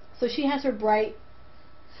 So she has her bright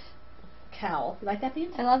cowl. You like that,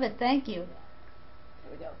 Beans? I love it. Thank you.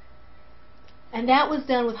 There we go. And that was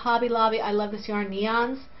done with Hobby Lobby. I love this yarn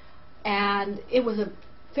neons, and it was a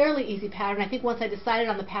fairly easy pattern. I think once I decided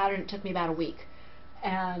on the pattern, it took me about a week.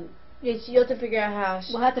 And You'll have to figure out how.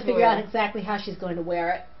 we'll have to figure out exactly how she's going to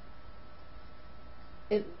wear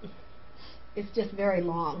it. It's just very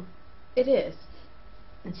long, It is.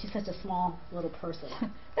 and she's such a small little person.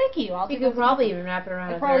 Thank you. You could probably even wrap it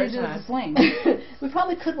around I a probably third do it time. as a sling. We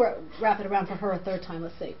probably could wrap it around for her a third time.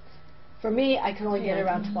 Let's see. For me, I can only get it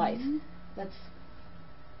around twice. Let's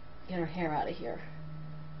get her hair out of here.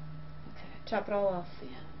 Okay. Chop it all off. Yeah.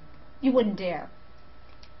 You wouldn't dare.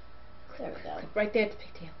 There we go. Right there at the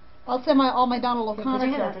pigtail. I'll send all my Donald put O'Connor your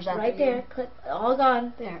hand characters up. after Right you. there. Clip. All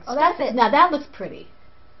gone. There. Oh, Stop that's it. Now that looks pretty.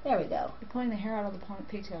 There we go. You're pulling the hair out of the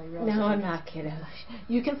pigtail. You realize No, that? I'm not, kiddo.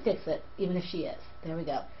 You can fix it, even if she is. There we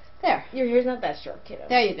go. There. Your hair's not that short, kiddo.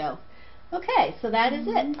 There you go. Okay, so that is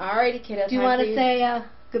it. Alrighty, kiddo. Do you time want for to say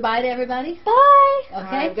goodbye to everybody? Bye. Okay.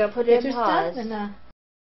 Alright, I'm gonna put Get it in your pause. stuff and,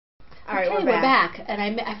 Alright, okay, we're back. And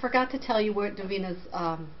I forgot to tell you where Davina's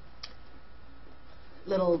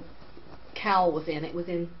little cowl was in. It was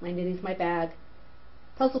in my Knitting's My Bag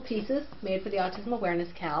puzzle pieces made for the Autism Awareness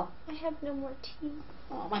cowl. I have no more tea.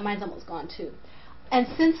 Oh, my mind's almost gone too. And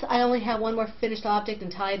since I only have one more finished object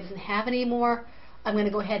and Talia doesn't have any more, I'm going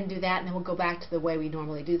to go ahead and do that, and then we'll go back to the way we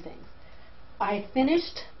normally do things. I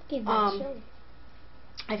finished.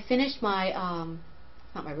 I finished my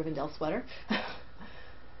not my Rivendell sweater.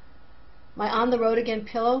 My On the Road Again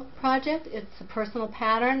pillow project. It's a personal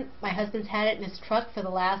pattern. My husband's had it in his truck for the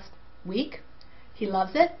last week. He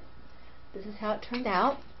loves it. This is how it turned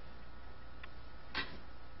out.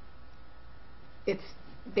 It's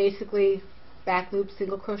basically back loop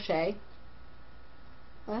single crochet.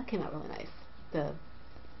 Well, that came out really nice. The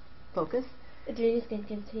focus. Adrina's going to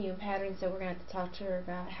continue in pattern, so we're going to have to talk to her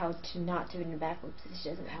about how to not do it in the back loops if she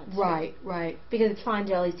doesn't want to. Right, right, Because it's fine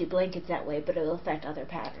to always do blankets that way, but it'll affect other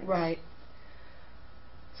patterns. right.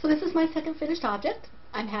 So this is my second finished object.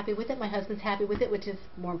 I'm happy with it. My husband's happy with it, which is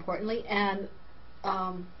more importantly. And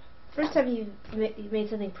First time you made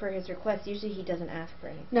something per his request, usually he doesn't ask for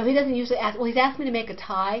anything. no, he doesn't usually ask. Well, he's asked me to make a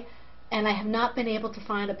tie, and I have not been able to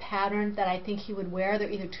find a pattern that I think he would wear. They're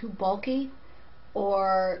either too bulky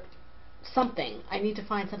or something. I need to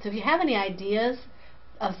find something. If you have any ideas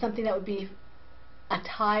of something that would be a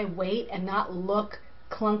tie weight and not look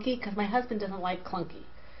clunky, because my husband doesn't like clunky.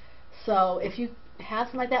 So if you have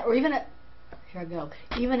something like that, or even here I go,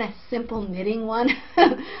 even a simple knitting one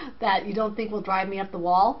that you don't think will drive me up the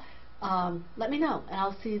wall, let me know and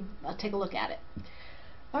I'll take a look at it.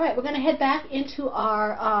 All right, we're going to head back into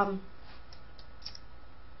our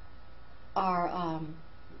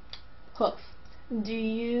hooks. Do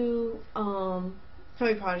you, how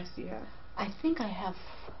many projects do you have? I think I have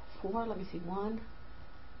 4. Let me see. 1,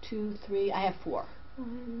 2, 3. I have 4.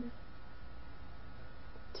 1,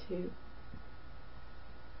 2,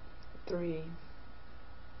 3,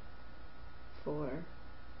 4,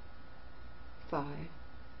 5,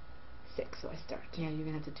 6. So I start. Yeah, you're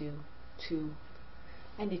going to have to do 2.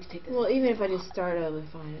 I need to take this. Well, even if I just start, I'll be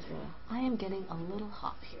fine as well. I am getting a little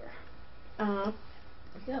hot here.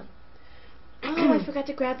 Yeah. Oh, I forgot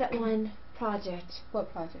to grab that one project.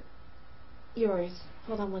 What project? Yours.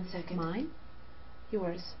 Hold on 1 second. Mine?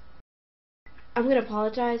 Yours. I'm going to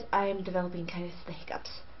apologize. I am developing kind of the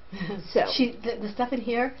hiccups. So the stuff in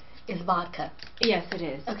here is vodka. Yes, it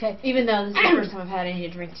is. Okay. Even though this is the first time I've had any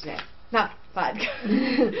to drink today. Not vodka.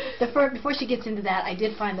 Before she gets into that, I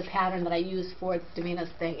did find the pattern that I used for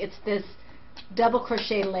Davina's thing. It's this double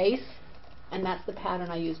crochet lace, and that's the pattern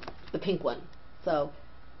I used, the pink one. So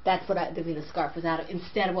that's what Davina's scarf was out of,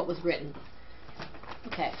 instead of what was written.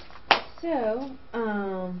 Okay. So,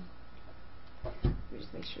 let me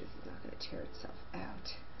just make sure this is not going to tear itself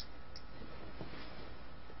out.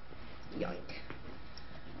 Yoink.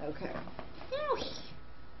 Okay.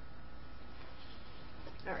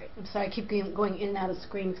 Alright. I'm sorry, I keep going in and out of the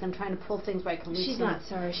screen because I'm trying to pull things where I can reach She's them. not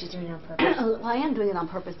sorry, she's doing it on purpose. Well, I am doing it on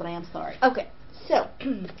purpose, but I am sorry. Okay, so,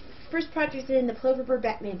 first project is in the Ploverbird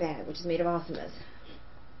Batman bag, which is made of awesomeness.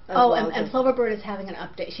 And Ploverbird is having an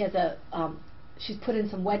update. She has she's put in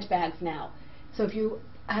some wedge bags now. So if you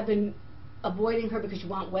have been avoiding her because you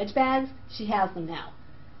want wedge bags, she has them now.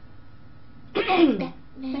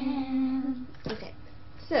 Batman. Okay,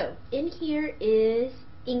 so in here is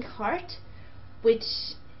Inkheart, which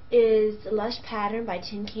is a Lush pattern by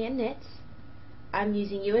Tin Can Knits. I'm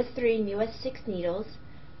using US 3 and US 6 needles.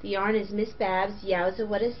 The yarn is Miss Babs Yowza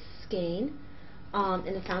What a Skein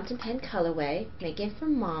in the fountain pen colorway. Make it for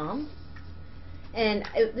Mom. And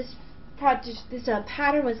this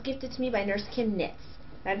pattern was gifted to me by Nurse Kim Knits.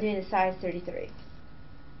 I'm doing a size 33.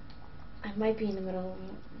 I might be in the middle of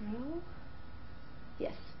the row.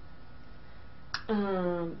 Yes.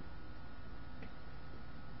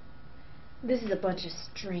 This is a bunch of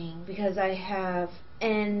string because I have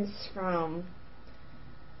ends from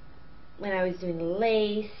when I was doing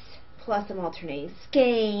lace, plus I'm alternating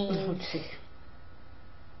skeins.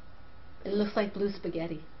 It looks like blue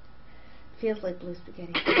spaghetti. Feels like blue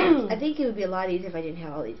spaghetti. I think it would be a lot easier if I didn't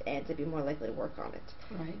have all these ends. I'd be more likely to work on it.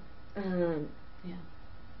 Right. Yeah.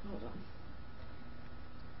 Hold on.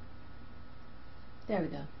 There we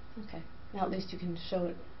go. Okay. Now at least you can show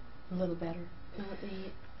it a little better.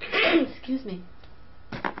 Excuse me.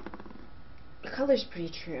 The color's pretty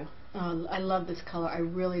true. I love this color. I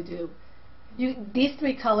really do. These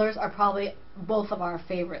 3 colors are probably both of our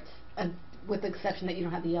favorites, with the exception that you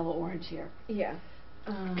don't have the yellow orange here. Yeah.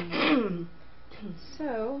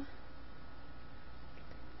 So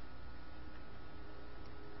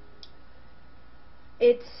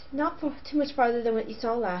it's not too much farther than what you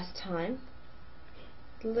saw last time.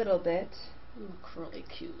 A little bit. Little curly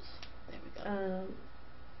cues. There we go.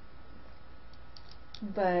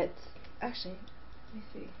 But actually, let me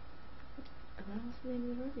see. Am I also in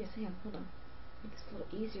the room? Yes, I am. Hold on. Make this a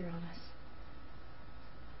little easier on us.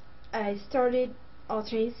 I started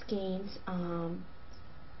alternating skeins.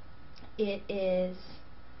 It is,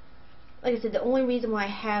 like I said, the only reason why I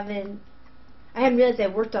hadn't realized I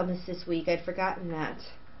worked on this week. I'd forgotten that.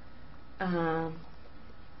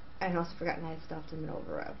 I'd also forgotten I had stopped in the middle of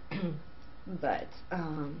the row. But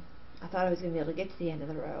I thought I was going to be able to get to the end of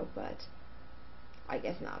the row, but I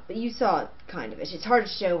guess not. But you saw kind of it. It's hard to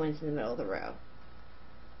show when it's in the middle of the row.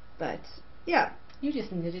 But yeah. You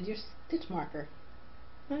just knitted your stitch marker.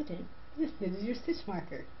 No, I didn't. You just knitted your stitch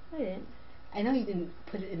marker. I didn't. I know you didn't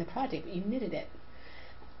put it in the project, but you knitted it.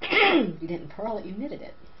 You didn't purl it, you knitted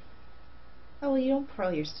it. Oh, well, you don't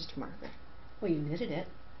purl your stitch marker. Well, you knitted it.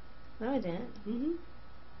 No, I didn't. Mm-hmm.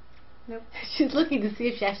 Nope. She's looking to see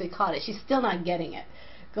if she actually caught it. She's still not getting it.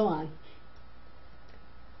 Go on.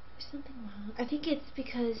 There's something wrong. I think it's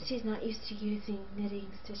because she's not used to using knitting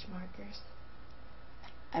stitch markers.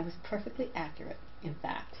 I was perfectly accurate, in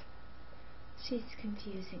fact. She's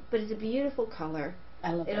confusing. But it's a beautiful color.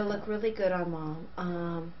 I love it. It'll look really good on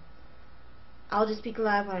Mom. I'll just be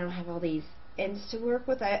glad when I don't have all these ends to work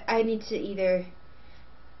with. I need to either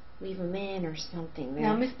weave them in or something.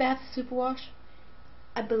 Now, Miss Bath's superwash?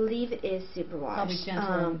 I believe it is superwash. Probably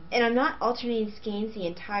gentle. And I'm not alternating skeins the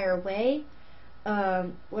entire way.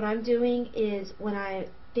 What I'm doing is when I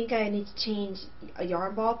think I need to change a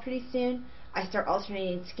yarn ball pretty soon, I start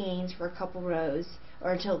alternating skeins for a couple rows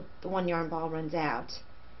or until the one yarn ball runs out.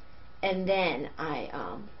 And then I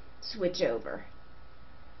switch over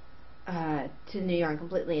to new yarn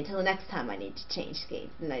completely until the next time I need to change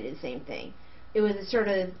skeins. And I do the same thing. It was a sort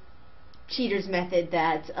of cheater's method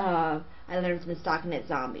that I learned from the Stockinette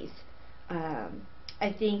Zombies.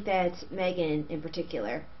 I think that Megan in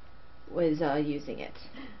particular was using it.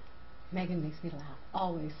 Megan makes me laugh,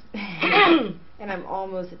 always. And I'm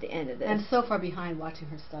almost at the end of this. I'm so far behind watching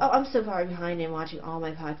her stuff. Oh, I'm so far behind in watching all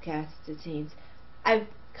my podcasts, it seems. I've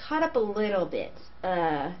caught up a little bit,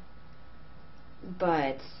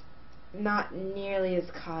 but not nearly as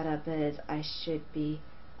caught up as I should be.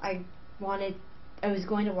 I was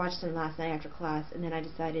going to watch them last night after class, and then I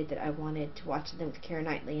decided that I wanted to watch them with Keira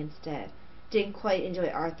Knightley instead. Didn't quite enjoy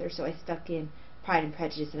Arthur, so I stuck in Pride and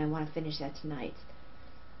Prejudice, and I want to finish that tonight.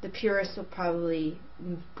 The purists will probably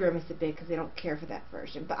grimace a bit because they don't care for that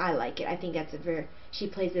version, but I like it. I think she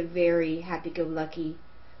plays a very happy-go-lucky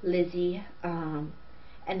Lizzie, and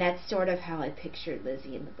that's sort of how I pictured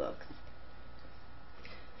Lizzie in the books.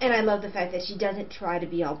 And I love the fact that she doesn't try to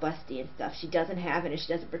be all busty and stuff. She doesn't have it, and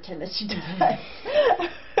she doesn't pretend that she does.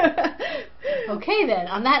 Okay, then.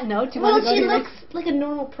 On that note, do you want to go she to looks like a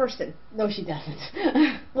normal person. No, she doesn't.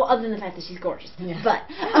 Well, other than the fact that she's gorgeous. Yeah. But,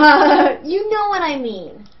 you know what I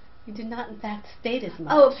mean. You did not, in fact, state as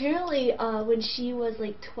much. Oh, apparently, when she was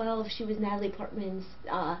like 12, she was Natalie Portman's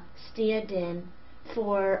stand-in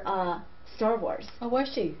for Star Wars. Oh, was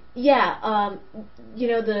she? Yeah, you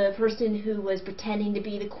know, the person who was pretending to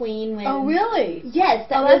be the queen when... Oh, really? Yes,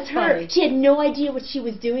 that Oh, was that's her. funny. She had no idea what she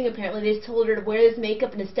was doing, apparently. They just told her to wear this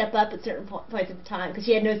makeup and to step up at certain points of time because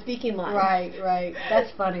she had no speaking lines. Right. That's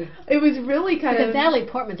funny. It was really kind Because of... Natalie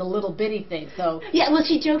Portman's a little bitty thing, so... Yeah, well,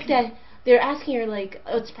 she joked that they're asking her, like,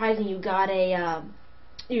 oh, it's surprising you got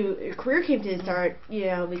your career came to a start, you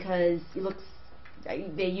know, because you look...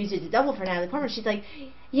 They used it to double for Natalie Portman. She's like,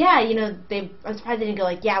 yeah, you know, I'm surprised they didn't go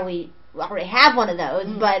like, yeah, we already have one of those,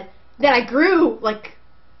 but then I grew like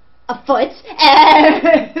a foot,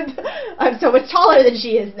 and I'm so much taller than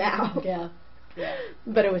she is now. Yeah.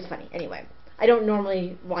 But it was funny. Anyway, I don't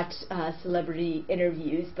normally watch celebrity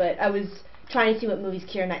interviews, but I was trying to see what movies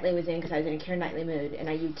Keira Knightley was in because I was in a Keira Knightley mood, and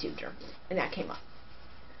I YouTubed her, and that came up.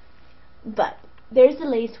 But there's the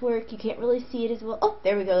lace work. You can't really see it as well. Oh,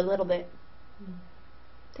 there we go, a little bit.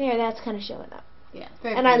 There, that's kind of showing up. Yeah.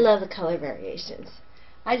 Very And pretty. I love the color variations.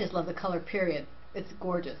 I just love the color, period. It's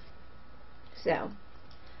gorgeous. So,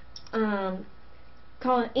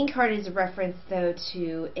 Inkheart is a reference, though,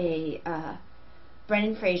 to a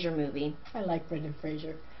Brendan Fraser movie. I like Brendan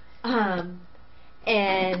Fraser. And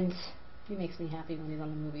He makes me happy when he's on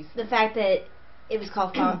the movies. the fact that it was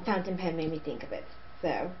called Fountain Pen made me think of it.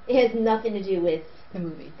 So, it has nothing to do with The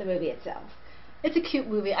movie. the movie itself. It's a cute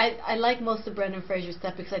movie. I like most of Brendan Fraser's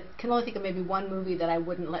stuff because I can only think of maybe one movie that I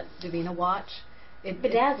wouldn't let Davina watch.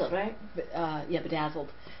 Bedazzled, right? Yeah, Bedazzled.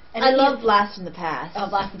 And I love Blast from the Past. Oh,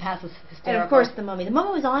 Blast from the Past was hysterical. And of course, The Mummy. The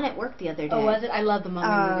Mummy was on at work the other day. Oh, was it? I love the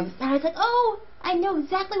Mummy movies. And I was like, oh, I know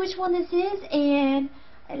exactly which one this is, and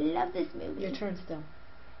I love this movie. Your turn still.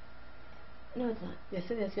 No, it's not. Yes,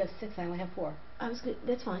 it is. You have 6. I only have 4. I was good.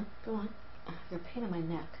 That's fine. Go on. You're a pain in my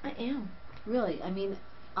neck. I am. Really. I mean,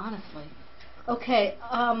 honestly. Okay,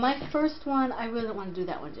 my first one, I really don't want to do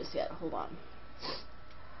that one just yet. Hold on.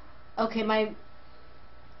 Okay, my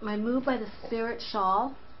Move by the Spirit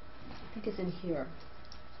shawl, I think it's in here.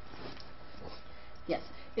 Yes,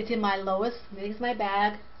 it's in my Lois Knitting's My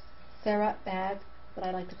Bag, Sarah bag, but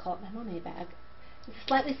I like to call it my Monet bag. It's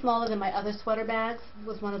slightly smaller than my other sweater bags. It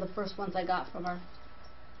was one of the first ones I got from her,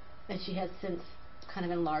 and she has since kind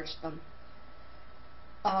of enlarged them.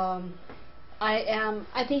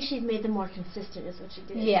 I think she's made them more consistent, is what she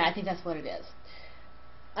did. Yeah, I think that's what it is.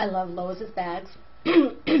 I love Lois's bags,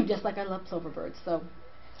 just like I love Silverbird's. So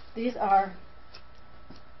these are,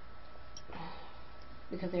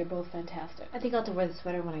 because they're both fantastic. I think I'll have to wear the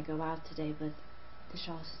sweater when I go out today, but the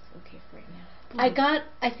shawl's okay for right now.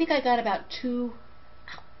 I think I got about 2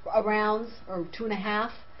 rounds, or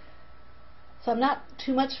 2.5. So I'm not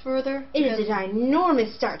too much further. It is a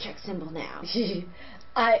ginormous Star Trek symbol now.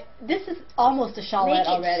 This is almost a shawlette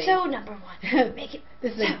already. Make it so number 1. Make it.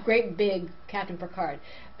 This is a great big Captain Picard.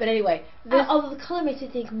 But anyway, although the color makes you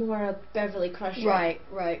think more of Beverly Crusher. Right.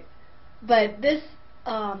 But this,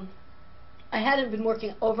 I hadn't been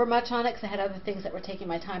working over much on it because I had other things that were taking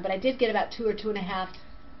my time. But I did get about 2 or 2.5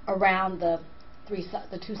 around the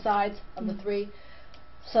the two sides of the three.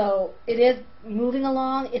 So it is moving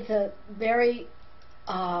along. It's a very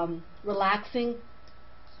relaxing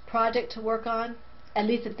project to work on, at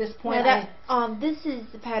least at this point. Now this is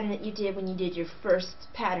the pattern that you did when you did your first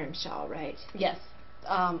pattern shawl, right? Yes,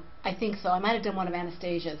 I think so. I might have done one of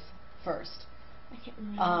Anastasia's first. I can't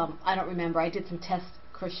remember. I don't remember. I did some test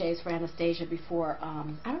crochets for Anastasia before. I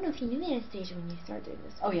don't know if you knew Anastasia when you started doing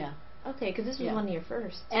this. Oh yeah. Okay, because this was one of your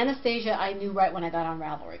first. Anastasia I knew right when I got on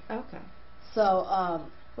Ravelry. Okay. So,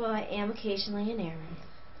 well, I am occasionally an error.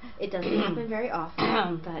 It doesn't happen very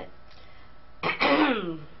often, but...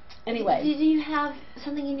 Anyway. Do you have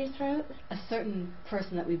something in your throat? A certain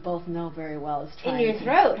person that we both know very well is trying in your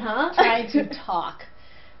throat, huh? trying to talk.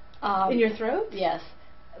 In your throat? Yes.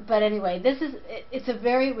 But anyway, it's a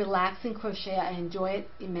very relaxing crochet. I enjoy it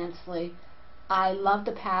immensely. I love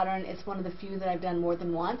the pattern. It's one of the few that I've done more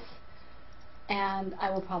than once. And I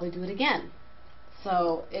will probably do it again.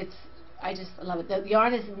 So I just love it. The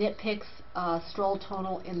yarn is Knit Picks Stroll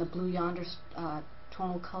Tonal in the Blue Yonder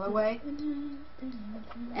tonal colorway.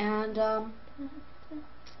 And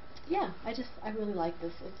yeah, I really like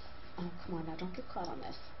this. Oh, come on now, don't get caught on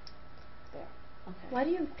this. There. Okay. Why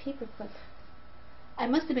do you have a paper clip? I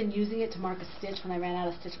must have been using it to mark a stitch when I ran out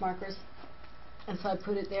of stitch markers. And so I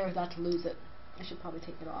put it there not to lose it. I should probably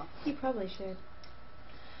take it off. You probably should.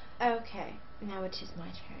 Okay, now it is my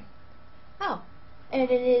turn. Oh, and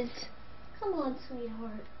it is... Come on,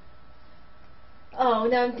 sweetheart. Oh,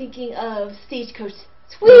 now I'm thinking of Stagecoach.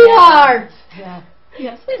 Sweetheart! Yeah.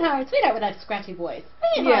 Yeah, sweetheart. Sweetheart with that scratchy voice.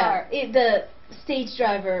 Sweetheart. Yeah, the stage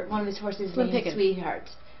driver, one of his horses Slim named Pickens. Sweetheart.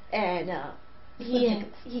 And he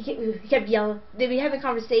kept yelling. They'd be having a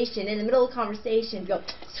conversation. In the middle of the conversation, go,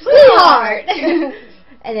 Sweetheart!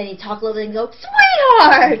 And then he'd talk a little bit and go,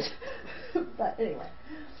 Sweetheart! But anyway.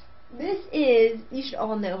 This is, you should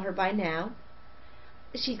all know her by now.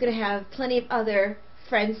 She's going to have plenty of other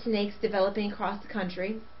friend snakes developing across the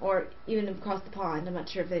country, or even across the pond. I'm not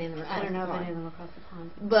sure if any of them are across the pond. I don't know if any of them are across the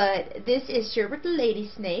pond. But this is Sherbert the Lady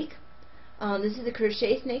Snake. This is a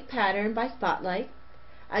crochet snake pattern by Spotlight.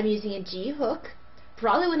 I'm using a G hook.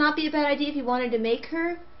 Probably would not be a bad idea if you wanted to make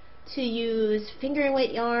her to use finger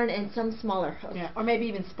weight yarn and some smaller hook. Yeah, or maybe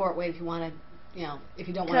even sport weight if you want to, if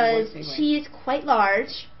you don't want to work because she is quite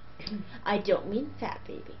large. I don't mean fat,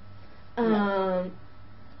 baby. Hold on.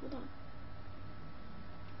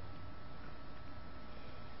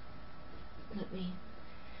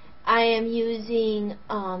 I am using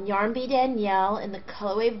Yarn Bee Danielle in the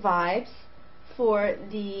colorway Vibes for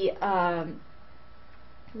the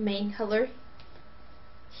main color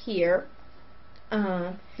here.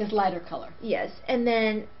 This lighter color. Yes, and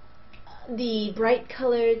then the bright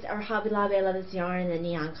colors are Hobby Lobby, I Love This Yarn, and the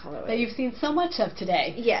neon colorway. That you've seen so much of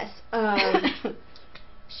today. Yes.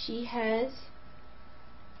 She has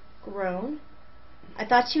grown. I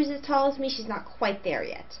thought she was as tall as me. She's not quite there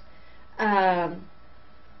yet.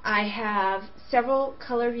 I have several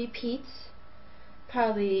color repeats,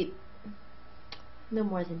 probably no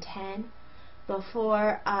more than 10,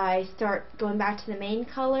 before I start going back to the main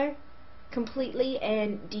color completely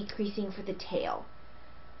and decreasing for the tail.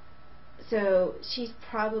 So she's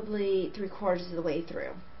probably 3/4 of the way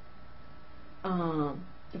through.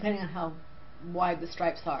 Depending on how wide the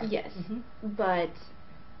stripes are. Yes, but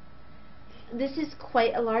this is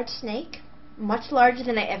quite a large snake, much larger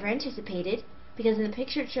than I ever anticipated, because in the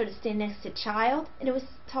picture it showed it standing next to a child, and it was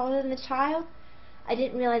taller than the child. I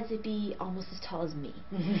didn't realize it'd be almost as tall as me.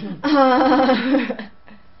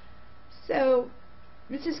 So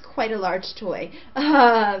this is quite a large toy.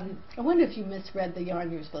 I wonder if you misread the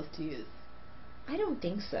yarn you were supposed to use. I don't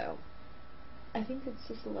think so. I think it's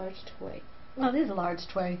just a large toy. Well, it is a large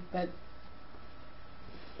toy, but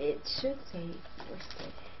it should say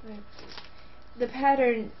worsted. Right. The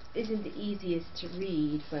pattern isn't the easiest to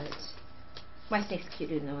read, but my snake's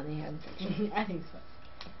cuter than the one they have in section. I think so.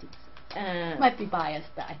 Might be biased,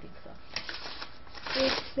 but I think so.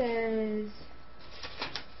 It says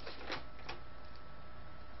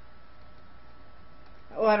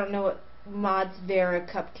I don't know what Maud's Vera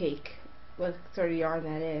cupcake, what sort of yarn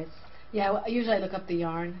that is. Yeah, well, usually I look up the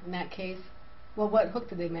yarn in that case. Well, what hook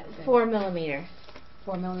did they make? 4 millimeter.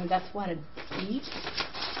 4 millimeter. That's what, a D?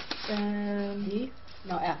 D?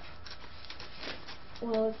 No, F.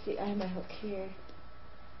 Well, let's see. I have my hook here.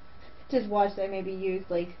 Just watch that maybe used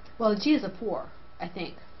like. Well, the G is a 4, I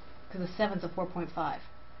think, because the 7's a 4.5.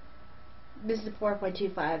 This is a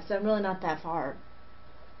 4.25, so I'm really not that far.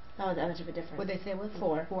 Not that much of a difference. What they say was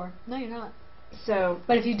 4. 4. No, you're not. So.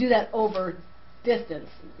 But if you do that over distance.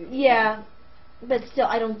 Yeah, but still,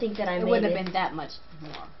 I don't think that I made it. It wouldn't have been that much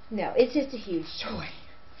more. No, it's just a huge toy.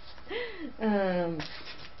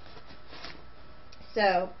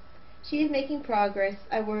 So, she is making progress.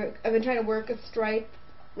 I've been trying to work a stripe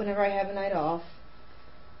whenever I have a night off.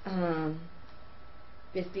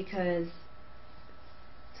 Just because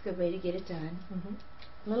it's a good way to get it done.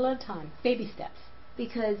 A little at a time. Baby steps.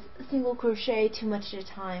 Because single crochet too much at a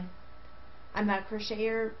time. I'm not a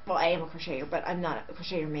crocheter. Well, I am a crocheter, but I'm not a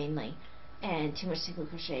crocheter mainly. And too much single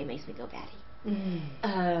crochet makes me go batty.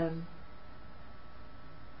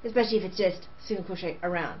 Especially if it's just single crochet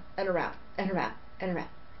around and around and around and around.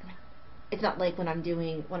 It's not like when I'm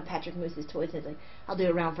doing one of Patrick Moose's toys. It's like I'll do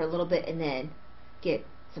it around for a little bit and then get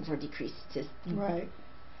some sort of decrease. Just right.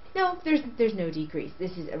 No, there's no decrease.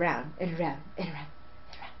 This is around and around and around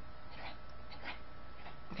and around and around and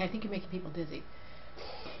around. Okay, I think you're making people dizzy.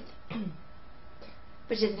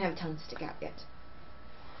 But she doesn't have a tongue to stick out yet.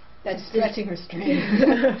 That's stretching her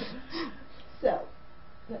strength. So,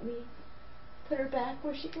 let me put her back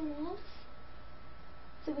where she belongs,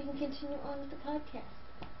 so we can continue on with the podcast.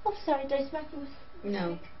 Oh, sorry, did I smack you with...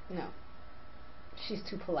 No. She's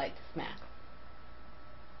too polite to smack.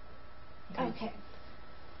 Okay.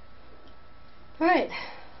 Alright,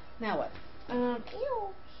 now what?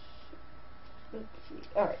 Ew. Let's see.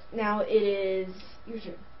 Alright, now it is your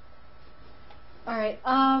turn. Alright,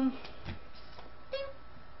 let's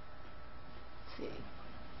see.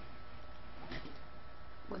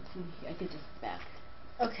 What's in here? I get this back.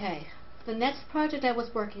 Okay, the next project I was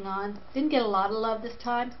working on didn't get a lot of love this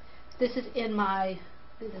time. This is in my,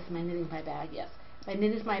 this is my Knitting My Bag, yes. My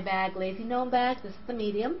Knitting My Bag Lazy Gnome bag. This is the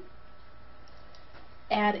medium.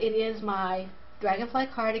 And it is my Dragonfly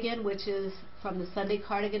cardigan, which is from the Sunday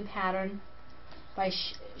Cardigan pattern by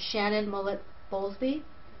Shannon Mullet Bowlesby.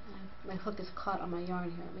 My hook is caught on my yarn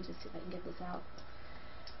here. Let me just see if I can get this out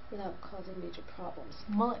without causing major problems.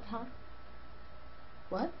 Mullet, huh?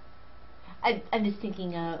 What? I'm just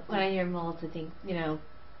thinking, when I hear mullets, I think, Yeah.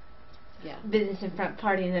 business in front,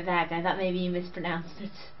 party in the back. I thought maybe you mispronounced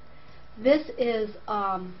it. This is,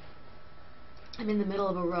 I'm in the middle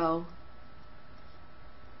of a row.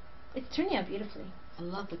 It's turning out beautifully. I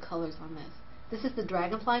love the colors on this. This is the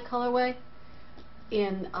Dragonfly colorway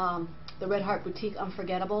in the Red Heart Boutique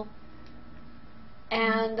Unforgettable.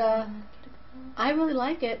 And I really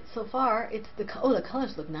like it so far. It's the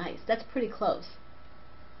colors look nice. That's pretty close.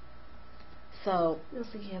 So It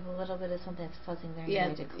looks like you have a little bit of something that's fuzzing there.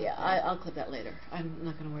 I'll clip that later. I'm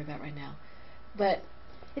not going to worry about it right now. But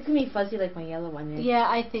it's going to be fuzzy like my yellow one is. Yeah,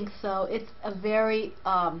 I think so. It's a very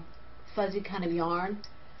fuzzy kind of yarn.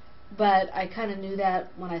 But I kind of knew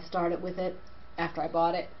that when I started with it after I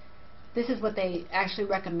bought it. This is what they actually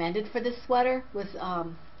recommended for this sweater, was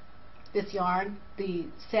this yarn. The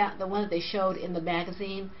one that they showed in the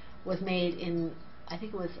magazine was made in, I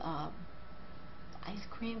think it was ice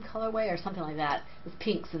cream colorway or something like that. With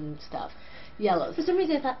pinks and stuff, yellows. For some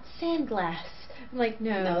reason I thought sand glass. I'm like,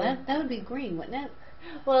 no. No, that would be green, wouldn't it?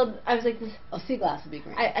 Well, I was like this. Oh, sea glass would be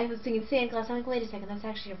green. I was thinking sand glass. I'm like, wait a second, that's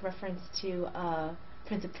actually a reference to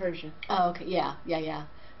Prince of Persia. Oh, okay, yeah.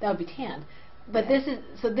 That would be tan. But this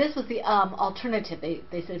was the alternative. They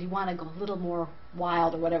said if you want to go a little more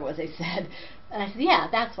wild or whatever it was they said. And I said, yeah,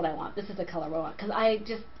 that's what I want. This is the color I want. Because I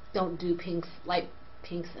just don't do pinks, light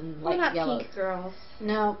pinks and light not yellows. Pink girls.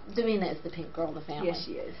 No, Davina is the pink girl in the family. Yes,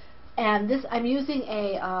 she is. And this, I'm using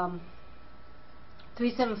a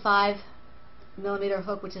 375 millimeter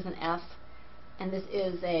hook, which is an F. And this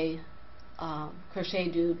is a crochet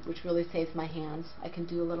dude, which really saves my hands. I can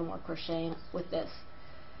do a little more crocheting with this.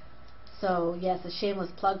 So yes, a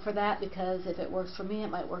shameless plug for that, because if it works for me, it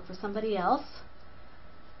might work for somebody else.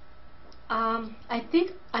 I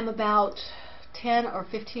think I'm about 10 or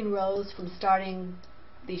 15 rows from starting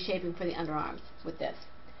the shaping for the underarms with this.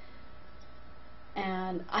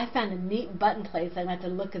 And I found a neat button place. I'm going to have to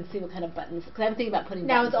look and see what kind of buttons, because I'm thinking about putting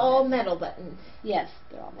now buttons it's all metal buttons. Yes,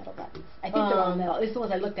 they're all metal buttons. I think they're all metal. At least the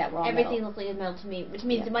ones I looked at were all everything metal. looks like it's metal to me, which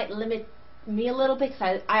means it might limit me a little bit,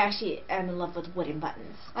 because I actually am in love with wooden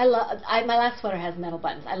buttons. My last sweater has metal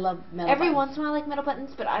buttons. I love metal buttons. Every once in a while I like metal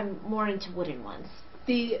buttons, but I'm more into wooden ones.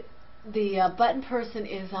 The button person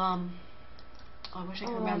is I wish I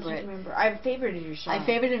could remember it. I favorited her shop. I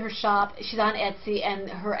favorited her shop. She's on Etsy, and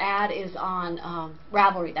her ad is on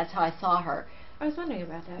Ravelry. That's how I saw her. I was wondering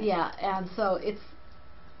about that. Yeah, and so it's,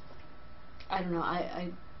 I don't know,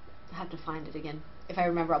 I have to find it again. If I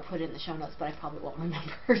remember, I'll put it in the show notes, but I probably won't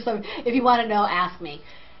remember. So if you want to know, ask me.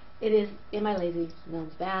 It is in my Lazy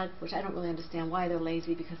Gnome's bag, which I don't really understand why they're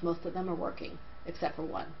lazy, because most of them are working, except for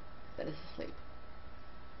one that is asleep.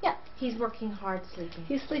 Yeah, he's working hard sleeping.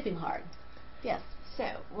 He's sleeping hard. Yes. So,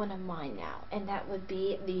 one of mine now, and that would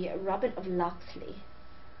be the Robin of Locksley.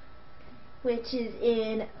 which is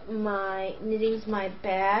in my Knitting's My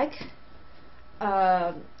Bag,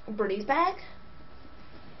 Birdie's bag.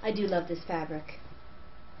 I do love this fabric.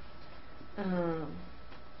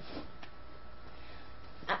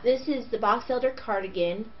 This is the Box Elder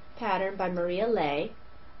Cardigan pattern by Maria Leigh.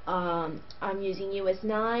 I'm using US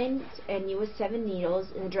 9 and US 7 needles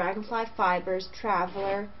in the Dragonfly Fibers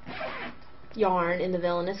Traveler yarn in the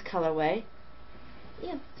Villainous colorway.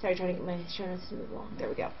 Yeah, sorry, trying to get my show notes to move along. There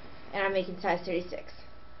we go. And I'm making size 36.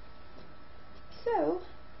 So,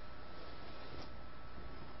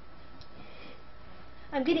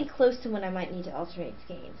 I'm getting close to when I might need to alternate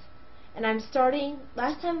skeins. And I'm starting,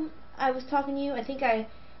 last time I was talking to you, I think I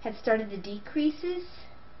had started the decreases.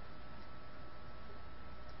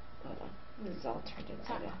 Hold on, this is all turned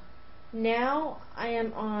inside out. Now I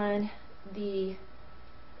am on the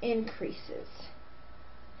increases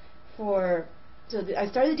for, I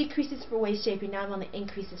started the decreases for waist shaping, now I'm on the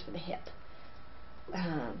increases for the hip.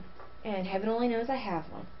 And heaven only knows I have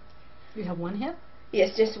one. You have one hip?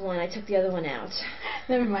 Yes, just one. I took the other one out.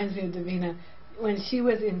 That reminds me of Davina. When she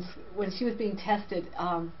was being tested,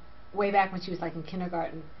 way back when she was like in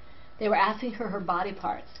kindergarten, they were asking her body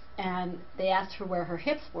parts, and they asked her where her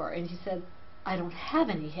hips were, and she said, "I don't have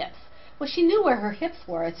any hips." Well, she knew where her hips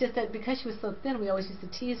were. It's just that because she was so thin, we always used to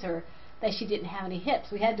tease her that she didn't have any hips.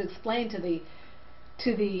 We had to explain to the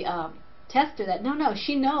tester that no,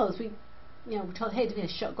 she knows. We told her, "Hey,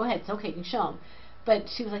 Davina, go ahead. It's okay. You can show them." But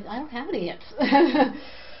she was like, "I don't have any hips."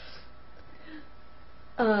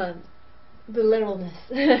 The literalness.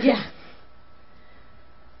 Yeah.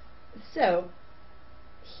 So,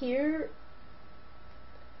 here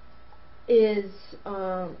is,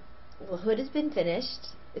 the hood has been finished.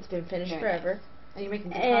 It's been finished forever. And you're making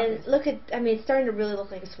good and progress. look at, it's starting to really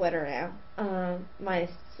look like a sweater now,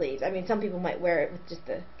 minus sleeves. Some people might wear it with just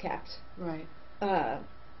the caps. Right.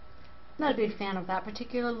 Not a big fan of that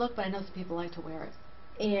particular look, but I know some people like to wear it.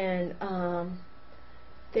 And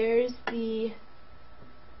there's the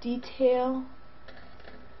detail.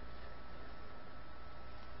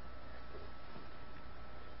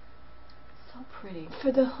 So pretty.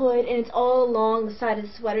 For the hood, and it's all along the side of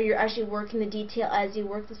the sweater. You're actually working the detail as you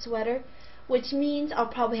work the sweater, which means I'll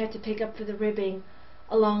probably have to pick up for the ribbing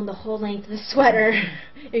along the whole length of the sweater,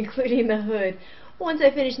 including the hood, once I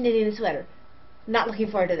finish knitting the sweater. Not looking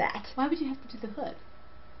forward to that. Why would you have to do the hood?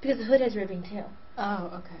 Because the hood has ribbing too.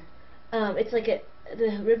 Oh, okay. It's like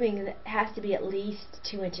the ribbing has to be at least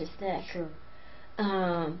 2 inches thick. Sure.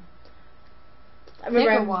 Thick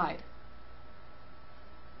or wide?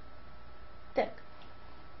 Thick.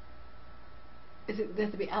 Does it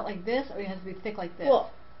have to be out like this, or it has to be thick like this?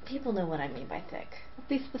 Well, people know what I mean by thick.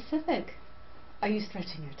 Be specific. Are you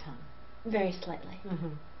stretching your tongue? Very slightly.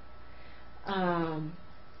 Mm-hmm.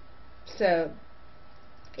 So,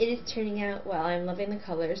 it is turning out well. I'm loving the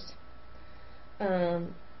colors.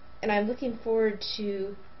 And I'm looking forward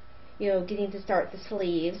to, getting to start the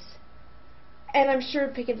sleeves. And I'm sure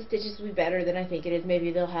picking the stitches will be better than I think it is.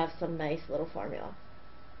 Maybe they'll have some nice little formula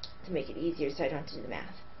to make it easier so I don't have to do the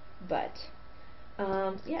math. But,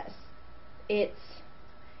 yes,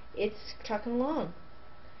 it's trucking along.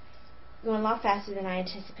 Going a lot faster than I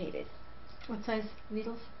anticipated. What size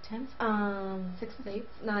needles? 10s? 6s, 8s?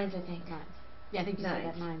 9s, I think. 9s. Yeah, I think you said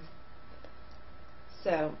that, 9s.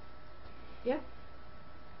 So, yeah.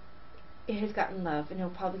 It has gotten love, and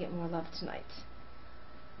it'll probably get more love tonight.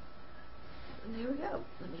 And there we go.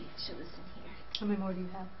 Let me show this in here. How many more do you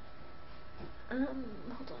have?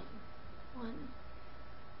 Hold on. 1,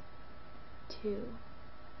 2,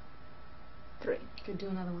 3. Could do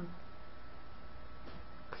another one.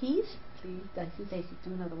 Please? Please, Dicey Stacy,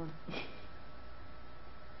 do another one.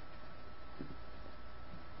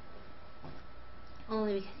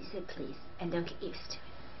 Only because you said please, and don't get used to it.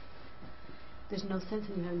 There's no sense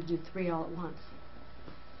in you having to do 3 all at once.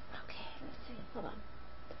 Okay, let's see. Hold on.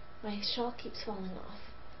 My shawl keeps falling off.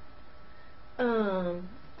 I don't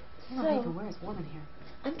know how you can wear it. It's warm in here.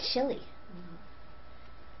 I'm chilly.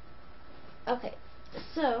 Okay,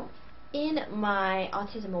 so in my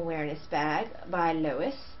Autism Awareness bag by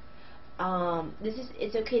Lois,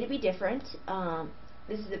 it's okay to be different.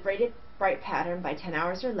 This is a braided bright pattern by 10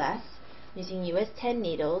 hours or less, using US 10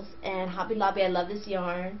 needles, and Hobby Lobby, I love this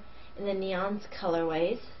yarn in the neons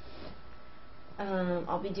colorways.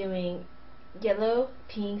 I'll be doing yellow,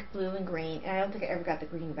 pink, blue, and green, and I don't think I ever got the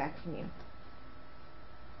green back from you.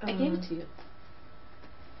 I gave it to you.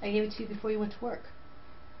 I gave it to you before you went to work.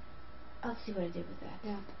 I'll see what I did with that.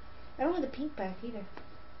 Yeah. I don't have the pink back either.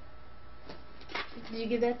 Did you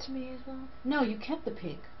give that to me as well? No, you kept the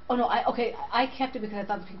pink. Oh no, I kept it because I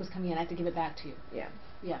thought the pink was coming in. I had to give it back to you. Yeah.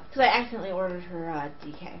 Yeah. Because I accidentally ordered her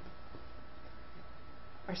DK.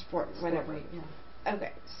 or sport, whatever. Weight, yeah.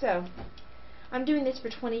 Okay, so I'm doing this for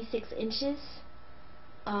 26 inches,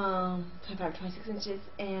 25, 26 inches,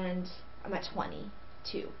 and I'm at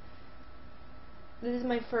 22. This is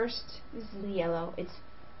my first. This is the yellow. It's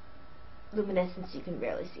luminescence. You can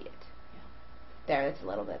barely see it. Yeah. There, that's a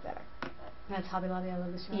little bit better. That's Hobby Lobby. I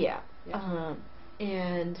love this yarn. Yeah. Yeah.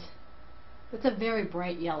 And it's a very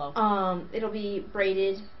bright yellow. it'll be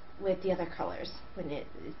braided with the other colors when it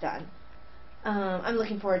is done. I'm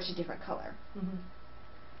looking forward to a different color. Mm-hmm.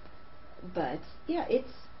 But yeah,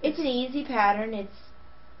 it's an easy pattern.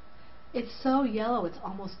 It's so yellow. It's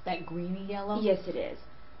almost that greeny yellow. Yes, it is.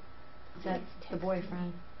 That's the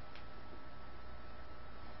boyfriend.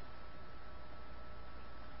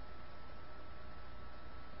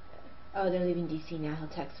 Oh, they're leaving DC now. He'll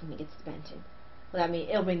text when he gets to Benton. Well, I mean,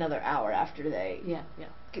 it'll be another hour after they Yeah.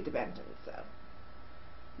 get to Benton, so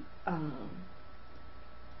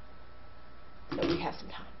so we have some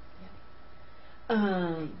time.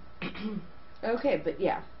 Yeah. Okay, but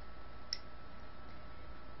yeah,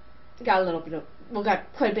 got a little bit of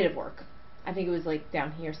got quite a bit of work. I think it was like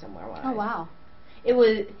down here somewhere. Oh wow.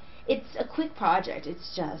 It's a quick project.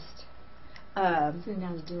 It's just Sitting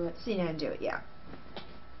down to do it. sitting down and do it. Yeah.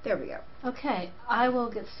 There we go. Okay, I will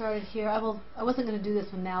get started here. I wasn't going to do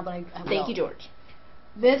this one now, but I will. Thank you, George.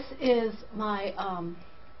 This is my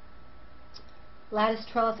lattice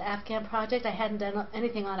trellis Afghan project. I hadn't done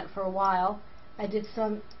anything on it for a while. I did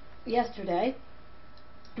some yesterday.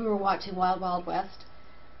 We were watching Wild Wild West.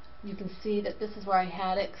 You can see that this is where I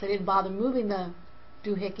had it because I didn't bother moving the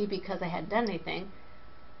doohickey because I hadn't done anything.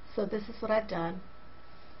 So this is what I've done.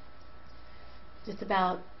 Just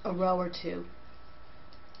about a row or two.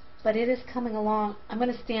 But it is coming along. I'm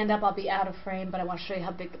going to stand up. I'll be out of frame, but I want to show you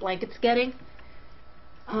how big the blanket's getting.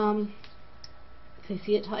 Can you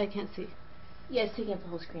see it? I can't see. Yeah, it's taking up the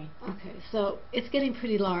whole screen. Okay, so it's getting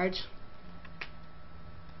pretty large.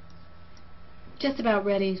 Just about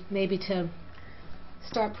ready, maybe to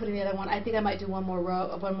start putting the other one. I think I might do one more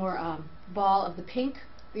row, ball of the pink,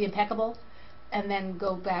 the Impeccable, and then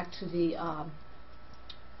go back to the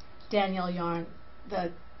Danielle yarn,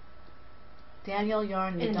 the Danielle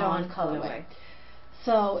yarn in Dawn colorway.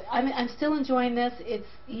 So I'm still enjoying this. It's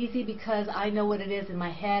easy because I know what it is in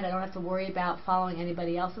my head. I don't have to worry about following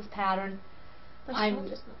anybody else's pattern.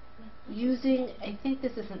 I'm using, I think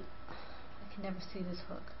this isn't, I can never see this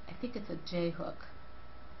hook. I think it's a J hook.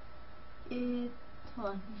 Hold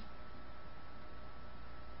on.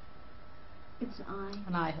 It's an I.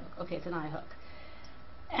 An I hook. Okay, it's an I hook.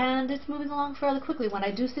 And it's moving along fairly quickly. When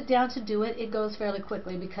I do sit down to do it, it goes fairly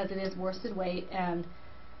quickly because it is worsted weight and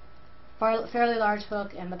fairly large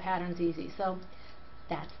hook, and the pattern's easy. So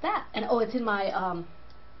that's that. And oh, it's in my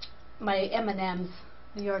my M&M's,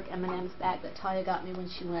 New York M&M's bag that Talia got me when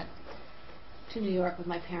she went to New York with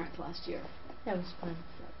my parents last year. That was fun.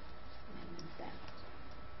 So, M&M's bag.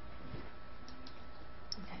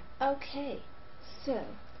 Okay. Okay, so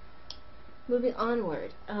moving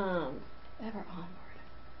onward. Ever onward.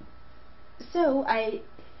 So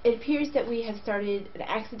it appears that we have started an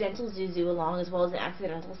accidental Zuzu along as well as an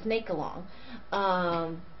accidental snake along.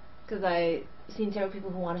 Because I've seen several people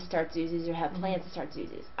who want to start Zuzus or have plans to start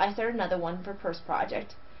Zuzus. I started another one for Purse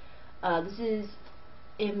Project. This is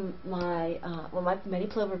in my one of my many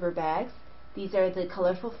Ploverbird bags. These are the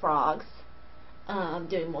colorful frogs.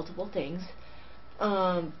 Doing multiple things.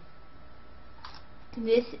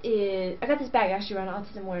 This is, I got this bag actually around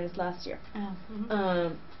Autism Awareness last year. Oh,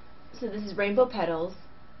 mm-hmm. So this is Rainbow Petals,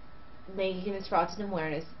 making this for Autism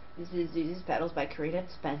Awareness. This is Zuzu's Petals by Karina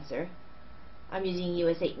Spencer. I'm using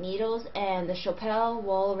US 8 needles and the Chopel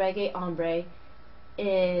Wool Reggae Ombre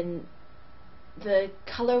in the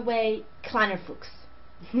colorway Kleiner Fuchs.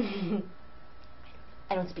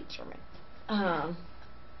 I don't speak German.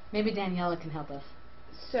 Maybe Daniela can help us.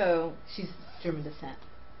 So She's German descent.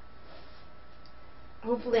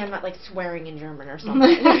 hopefully I'm not like swearing in German or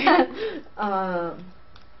something.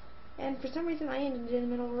 And for some reason I ended in the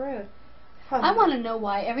middle of the road. I want to know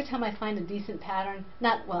why every time I find a decent pattern,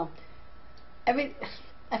 I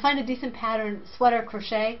find a decent pattern sweater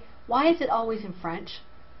crochet, why is it always in French?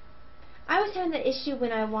 I was having that issue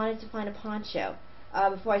when I wanted to find a poncho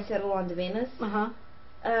before I settled on Davina's.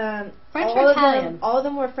 French or Italian? All of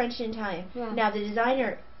them were French and Italian. Yeah. Now the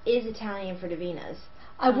designer is Italian for Davina's.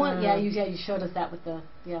 You showed us that with the,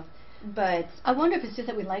 But I wonder if it's just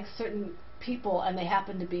that we like certain people and they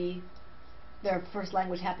happen to be, their first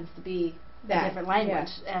language happens to be a different language.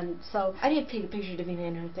 Yeah. And so I need to take a picture of Davina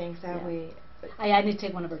and her thing, so I need to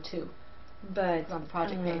take one of her too. But It's on the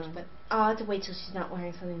project page. But I'll have to wait till she's not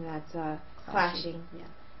wearing something that's clashing. Yeah.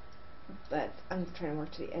 But I'm trying to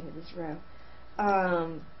work to the end of this row.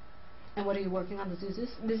 And what are you working on, the zuzus?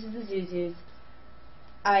 This is the zuzus.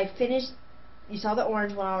 I finished, you saw the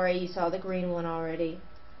orange one already, you saw the green one already.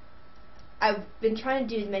 I've been trying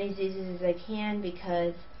to do as many zuzus as I can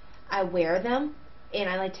because I wear them and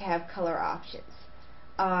I like to have color options.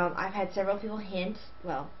 I've had several people hint,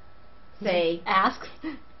 well, say, ask,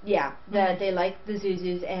 yeah, that they like the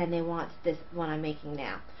zuzus and they want this one I'm making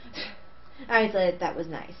now. I thought that was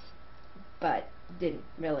nice, but didn't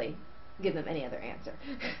really give them any other answer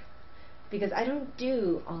because I don't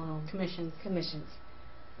do commissions.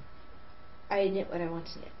 I knit what I want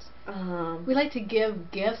to knit. We like to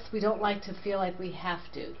give gifts. We don't like to feel like we have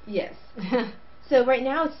to. Yes. So right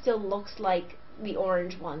now it still looks like the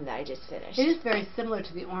orange one that I just finished. It is very similar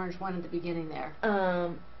to the orange one at the beginning there.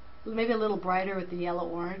 Maybe a little brighter with the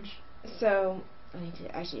yellow-orange. So I need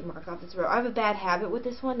to actually mark off this row. I have a bad habit with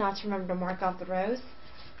this one, not to remember to mark off the rows.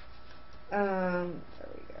 There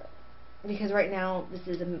we go. Because right now this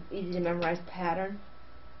is an easy to memorize pattern.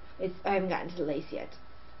 I haven't gotten to the lace yet.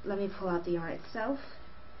 Let me pull out the yarn itself.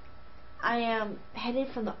 I am headed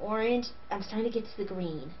from the orange. I'm starting to get to the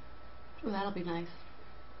green. Oh, that'll be nice.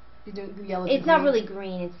 You do the yellow. It's not really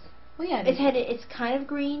green. It's it's headed. It's kind of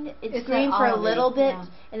green. It's green for a little bit,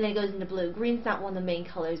 and then it goes into blue. Green's not one of the main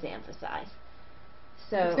colors they emphasize.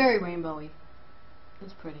 So it's very rainbowy.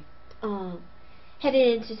 It's pretty.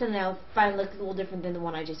 Headed into something else. Finally looks a little different than the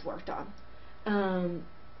one I just worked on. And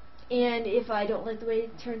if I don't like the way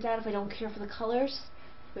it turns out, if I don't care for the colors,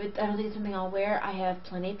 if I don't think it's something I'll wear, I have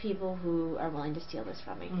plenty of people who are willing to steal this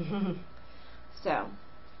from me. So,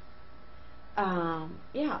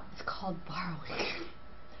 yeah. It's called borrowing.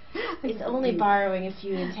 It's only borrowing if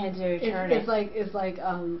you intend to return it. It's like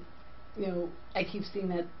you know, I keep seeing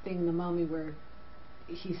that thing in the Mummy where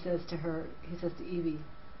he says to Evie,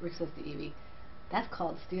 Rick says to Evie, that's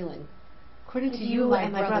called stealing. According to you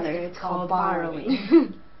and my brother, it's called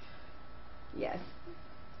borrowing. Yes.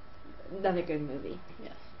 Another good movie.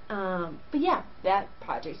 Yes. But yeah, that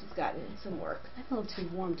project has gotten some work. I'm a little too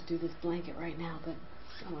warm to do this blanket right now, but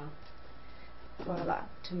oh well. Voila.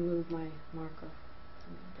 To move my marker.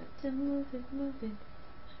 To move it.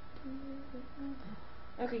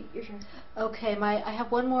 Okay, your turn. Okay, I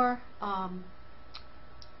have one more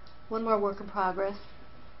work in progress,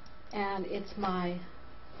 and it's my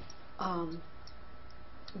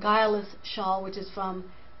Guileless shawl, which is from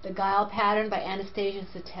the Guile pattern by Anastasia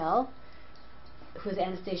Sattel, who is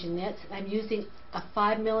Anastasia Knits. I'm using a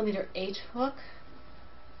 5mm H hook.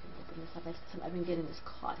 Open this up. I've been getting this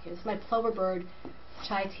caught here. This is my Plover Bird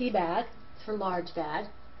chai tea bag. It's her large bag.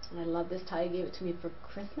 And I love this tie. You gave it to me for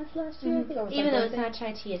Christmas last year, I think. Even though it's not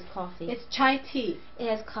chai tea, it's coffee. It's chai tea. It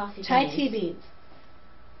has coffee chai beans. tea beans.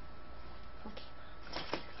 Okay.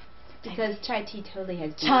 Because chai tea totally has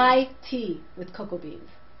beans. Chai tea with cocoa beans.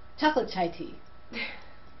 Chocolate chai tea.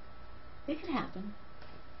 It can happen.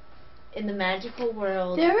 In the magical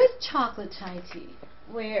world. There is chocolate chai tea.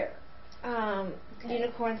 Where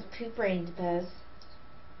unicorns poop rainbows.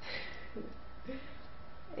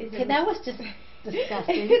 Okay, that was just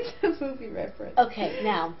disgusting. It's a movie reference. Okay,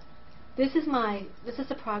 now this is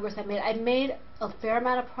the progress I made. I made a fair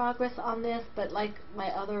amount of progress on this, but like my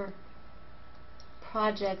other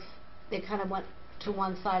projects, they kind of went to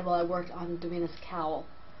one side while I worked on Davina's cowl.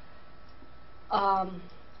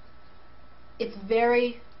 It's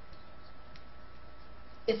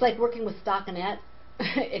like working with stockinette.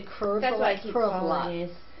 It curves That's a what lot. I keep curls a lot. calling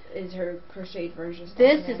is her crocheted version.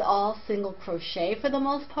 This is all single crochet for the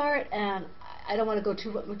most part, and I don't want to go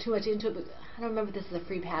too much into it, but I don't remember if this is a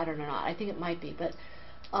free pattern or not. I think it might be, but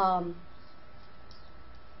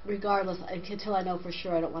regardless, until I know for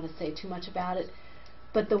sure, I don't want to say too much about it.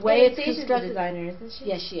 But the way it's constructed, the designer, isn't she?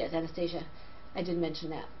 Yes, she is, Anastasia. I did mention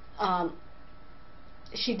that.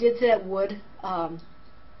 She did say it would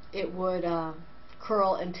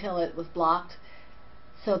curl until it was blocked.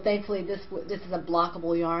 So thankfully, this is a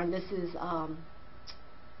blockable yarn. This is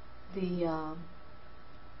the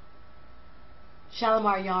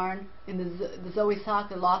Shalimar yarn in the Zoe sock,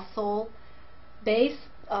 the Lost Soul base.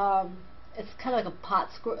 It's kind of like a pot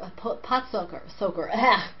soaker.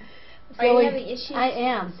 Are you having issues? I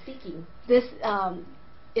am. Speaking. This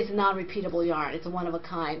is a non-repeatable yarn. It's a one of a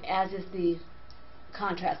kind, as is the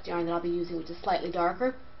contrast yarn that I'll be using, which is slightly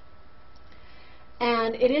darker.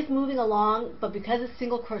 And it is moving along, but because it's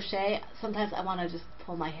single crochet, sometimes I want to just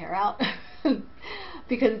pull my hair out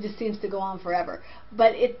because it just seems to go on forever.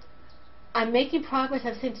 But I'm making progress.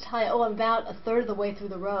 I'm saying to Talia, I'm about a third of the way through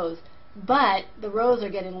the rows, but the rows are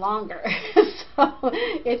getting longer, so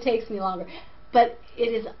it takes me longer. But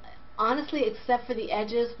it is honestly, except for the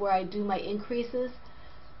edges where I do my increases,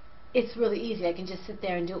 it's really easy. I can just sit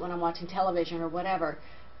there and do it when I'm watching television or whatever.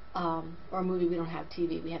 or a movie. We don't have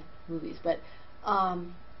TV. We have movies, but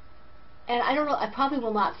and I don't know. I probably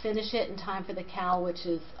will not finish it in time for the cowl, which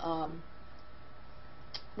is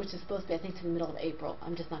supposed to be, I think, to the middle of April.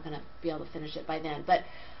 I'm just not going to be able to finish it by then. But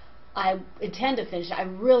I intend to finish it. I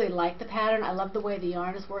really like the pattern. I love the way the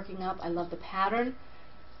yarn is working up. I love the pattern.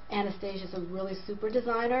 Anastasia's a really super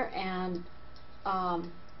designer, and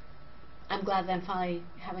I'm glad that I'm finally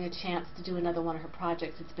having a chance to do another one of her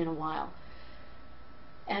projects. It's been a while.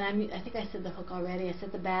 And I think I said the hook already. I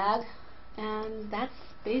said the bag. And that's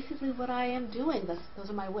basically what I am doing. Those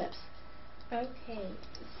are my whips. Okay,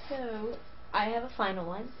 so I have a final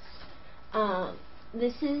one.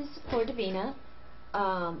 This is for Davina.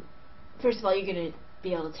 First of all, you're going to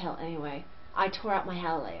be able to tell anyway. I tore out my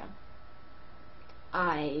Himalaya.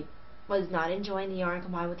 I was not enjoying the yarn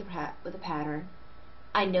combined with the pattern.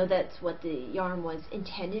 I know that's what the yarn was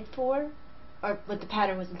intended for, or what the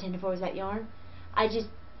pattern was intended for was that yarn.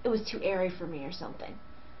 It was too airy for me or something.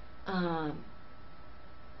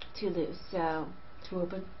 Too loose, so Too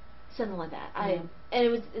open? something like that. Yeah.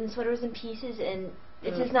 And the sweater was in pieces, and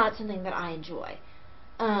it's just not something that I enjoy.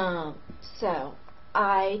 So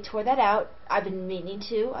I tore that out. I've been meaning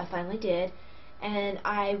to. I finally did, and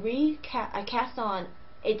I cast on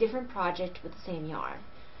a different project with the same yarn.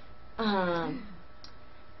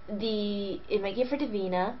 It might get for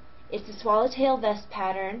Davina. It's the swallowtail vest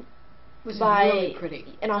pattern. Which is really pretty.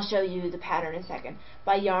 And I'll show you the pattern in a second.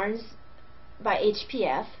 By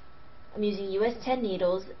HPF. I'm using US 10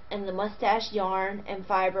 needles and the mustache yarn and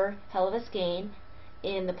fiber Hell of a Skein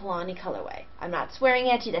in the Polani colorway. I'm not swearing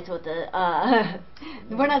at you. That's what the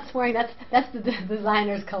We're not swearing. That's the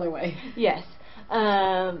designer's colorway. Yes.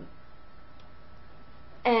 And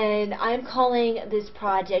I'm calling this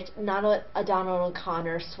project not a Donald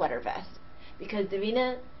O'Connor sweater vest, because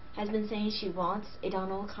Davina has been saying she wants a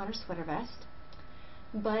Donald O'Connor sweater vest,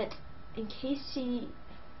 but in case she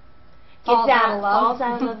falls out of love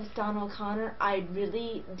with Donald O'Connor, I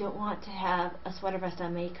really don't want to have a sweater vest I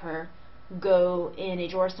make her go in a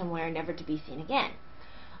drawer somewhere never to be seen again.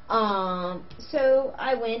 So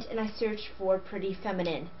I went and I searched for pretty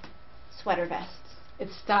feminine sweater vests.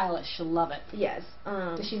 It's stylish. She'll love it. Yes.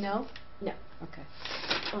 Does she know? No. Okay.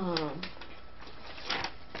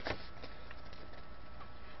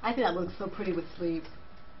 I think that looks so pretty with sleeves.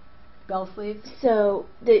 Bell sleeves. So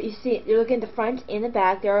you see, you're looking at the front and the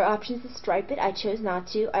back. There are options to stripe it. I chose not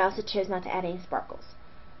to. I also chose not to add any sparkles.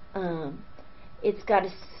 It's got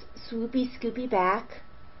a swoopy, scoopy back,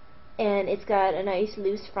 and it's got a nice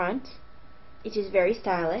loose front. It is very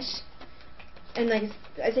stylish. And like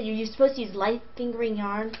I said, you're supposed to use light fingering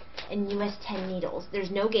yarn and US 10 needles. There's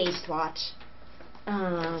no gauge swatch.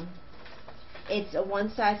 It's a one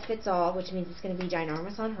size fits all, which means it's going to be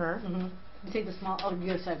ginormous on her. Mm-hmm. You take the small. Oh,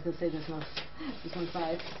 your side. I was going to say there's one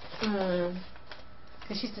size.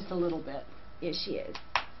 Because she's just a little bit. Yes, she is.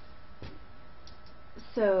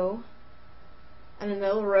 So I'm in the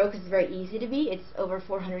middle row because it's very easy to be. It's over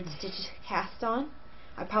 400 stitches cast on.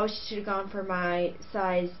 I probably should have gone for my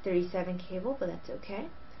size 37 cable, but that's okay.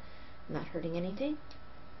 I'm not hurting anything.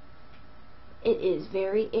 It is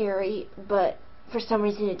very airy, but for some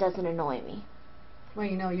reason it doesn't annoy me. Well,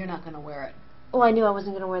 you know you're not going to wear it. Oh, I knew I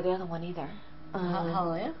wasn't going to wear the other one either.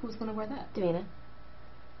 Hallelujah? Who's going to wear that? Davina.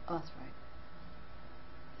 Oh, that's right.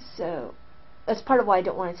 So that's part of why I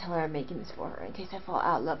don't want to tell her I'm making this for her, in case I fall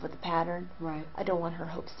out of love with the pattern. Right. I don't want her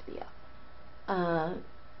hopes to be up.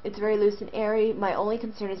 It's very loose and airy. My only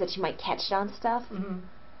concern is that she might catch it on stuff. Mm-hmm.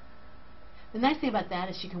 The nice thing about that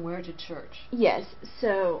is she can wear it to church. Yes,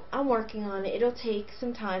 so I'm working on it. It'll take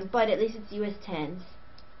some time, but at least it's US 10s.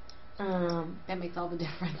 That makes all the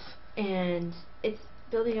difference. And it's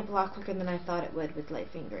building up a lot quicker than I thought it would with light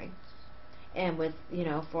fingering. And with,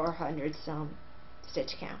 400 some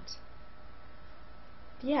stitch count.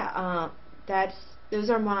 Yeah, those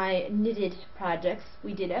are my knitted projects.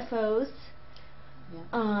 We did FOs. Yeah.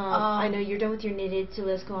 I know you're done with your knitted, so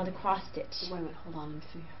let's go on to cross stitch. Wait a minute, hold on, let me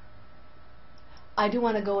see. I do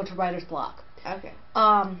want to go into writer's block. Okay.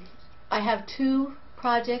 I have two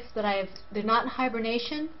projects that they're not in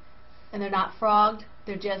hibernation, and they're not frogged.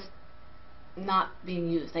 They're just not being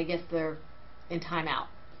used. I guess they're in timeout.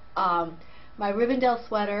 My Rivendell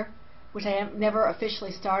sweater, which I have never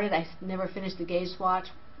officially started. I never finished the gauge swatch.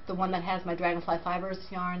 The one that has my Dragonfly Fibers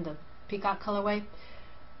yarn, the peacock colorway.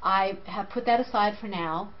 I have put that aside for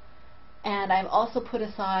now, and I've also put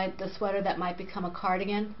aside the sweater that might become a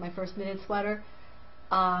cardigan, my first knitted sweater.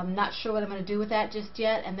 I'm not sure what I'm going to do with that just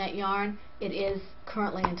yet, and that yarn, it is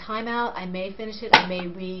currently in timeout. I may finish it, I may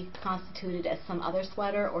reconstitute it as some other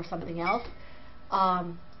sweater or something else,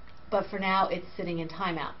 but for now it's sitting in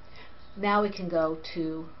timeout. Now we can go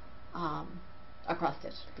to our cross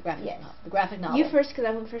stitch, the graphic Yes. novel. The graphic novel. You first, because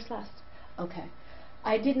I went first last. Okay.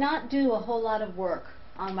 I did not do a whole lot of work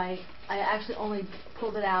on my. I actually only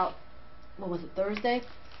pulled it out. What was it, Thursday?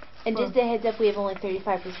 And just a heads up, we have only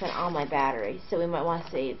 35% on my battery, so we might want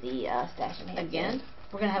to save the stash enhancement. Again?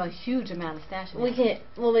 We're going to have a huge amount of stash We can,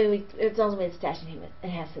 well, maybe it's only the stash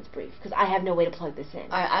enhancement's brief, because I have no way to plug this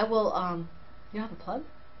in. I will, you don't have a plug?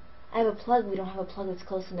 I have a plug, we don't have a plug that's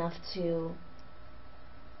close enough to...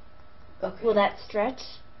 Okay. Will that stretch?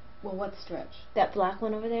 Well, what stretch? That black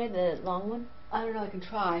one over there, the long one? I don't know, I can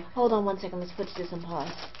try. Hold on one second, let's put this on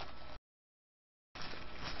pause.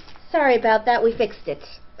 Sorry about that, we fixed it.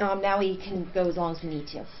 Now we can go as long as we need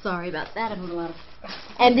to. Sorry about that, I moved a lot of...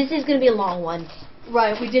 And this is going to be a long one.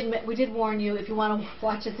 Right, we did warn you, if you want to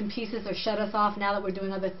watch us in pieces or shut us off now that we're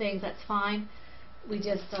doing other things, that's fine. We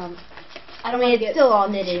just, I mean, it's still all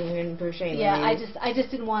knitting and crocheting. Yeah, I just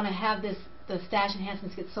didn't want to have the stash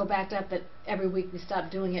enhancements get so backed up that every week we stop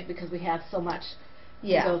doing it because we have so much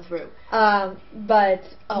to go through. But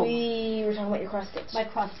we were talking about your cross stitch. My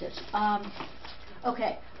cross stitch.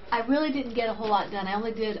 Okay, I really didn't get a whole lot done. I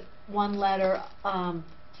only did one letter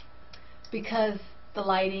because the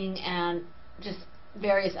lighting and just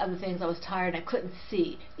various other things, I was tired and I couldn't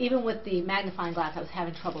see. Even with the magnifying glass, I was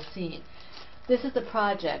having trouble seeing. This is the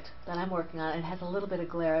project that I'm working on. It has a little bit of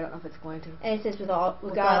glare. I don't know if it's going to. And it says with God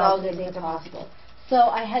all good things are possible. So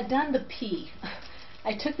I had done the P.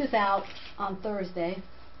 I took this out on Thursday,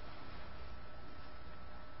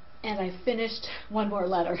 and I finished one more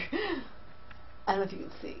letter. I don't know if you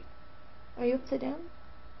can see. Are you upside down?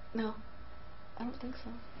 No, I don't think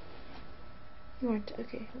so. You aren't.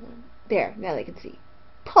 Okay, hold on. There, now they can see.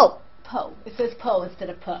 Po. Po. It says po instead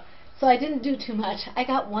of puh. So I didn't do too much. I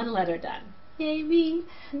got one letter done. Yay me.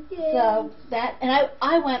 Yay. So that, and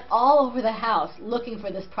I went all over the house looking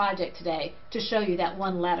for this project today to show you that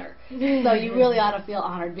one letter. So you really ought to feel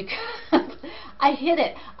honored because I hid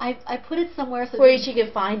it. I put it somewhere so where you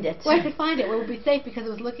could find it. Where I could find it, where it would be safe because it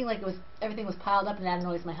was looking like everything was piled up and that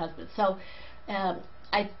annoys my husband. So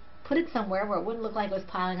I put it somewhere where it wouldn't look like it was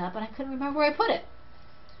piling up, and I couldn't remember where I put it.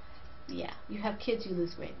 Yeah, you have kids, you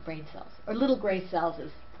lose brain cells. Or little gray cells,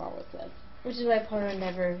 as Paula says. Which is why Paula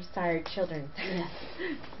never sired children. Yes.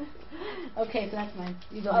 Okay, so that's mine.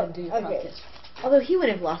 You go ahead and do your cross stitch. Although he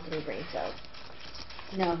wouldn't have lost any brain cells.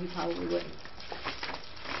 No, he probably wouldn't.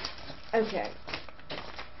 Okay.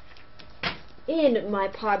 In my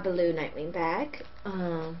Pod Baloo Nightwing bag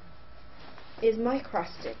is my cross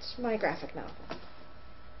stitch, my graphic novel.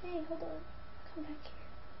 Hey, hold on. Come back here.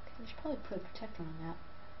 Okay, we should probably put a protector on that.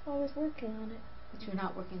 I was working on it. But you're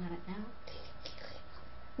not working on it now?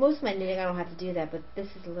 Most of my knitting I don't have to do that, but this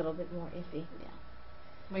is a little bit more iffy. Yeah.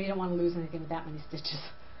 Well, you don't want to lose anything with that many stitches.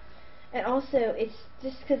 And also, it's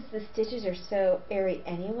just because the stitches are so airy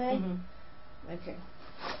anyway. Mm-hmm. Okay.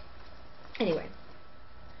 Anyway.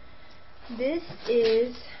 This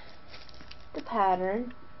is the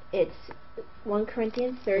pattern. It's 1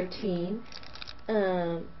 Corinthians 13.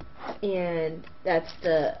 And that's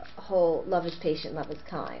the whole love is patient, love is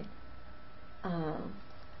kind.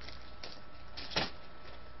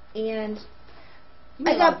 And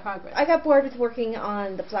I got progress. I got bored with working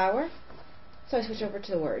on the flower, so I switched over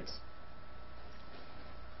to the words.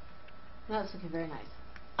 That's looking very nice.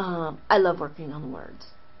 I love working on the words.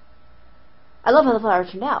 I love how the flower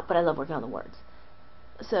turned out, but I love working on the words.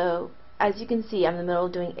 So, as you can see, I'm in the middle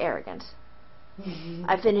of doing arrogant.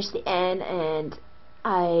 I finished the N and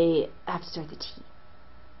I have to start the T.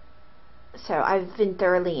 So I've been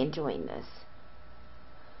thoroughly enjoying this.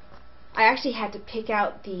 I actually had to pick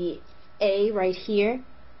out the A right here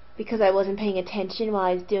because I wasn't paying attention while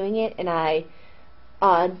I was doing it, and I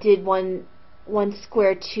did one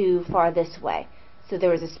square too far this way. So there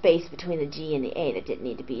was a space between the G and the A that didn't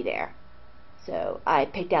need to be there. So I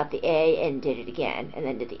picked out the A and did it again, and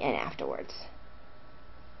then did the N afterwards.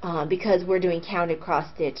 Because we're doing counted cross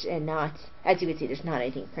stitch and not, as you can see, there's not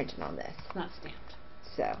anything printed on this. It's not stamped.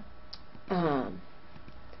 So,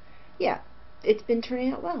 yeah, it's been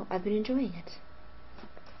turning out well. I've been enjoying it.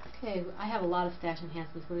 Okay, I have a lot of stash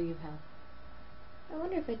enhancements. What do you have? I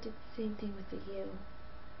wonder if I did the same thing with the U.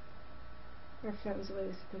 Or if that was the way it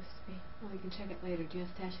was supposed to be. Well, we can check it later. Do you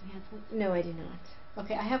have stash enhancements? No, I do not.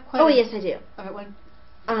 Okay, I have quite. Oh, yes, I do. All right, one.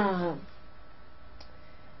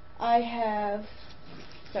 I have.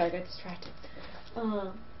 Sorry, I got distracted.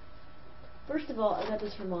 First of all, I got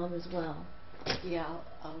this from Mom as well. Yeah.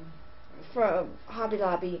 From Hobby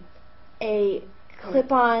Lobby, a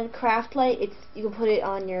clip-on craft light. You can put it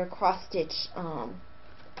on your cross stitch on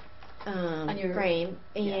your frame,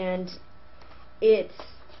 and it's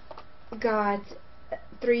got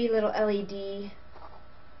 3 little LED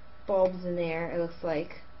bulbs in there, it looks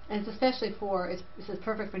like. And it's especially for, this is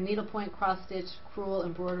perfect for needlepoint, cross-stitch, crewel,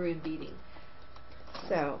 embroidery, and beading.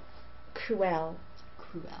 So, Cruella.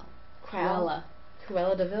 Cruella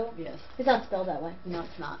de Vil? Yes. It's not spelled that way. No,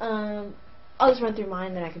 it's not. I'll just run through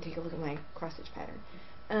mine, then I can take a look at my cross-stitch pattern.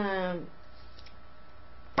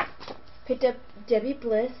 Picked up Debbie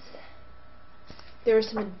Bliss. There are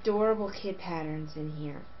some adorable kid patterns in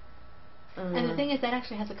here. And the thing is, that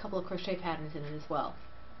actually has a couple of crochet patterns in it as well.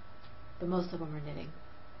 But most of them are knitting.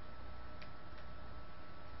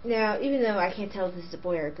 Now, even though I can't tell if this is a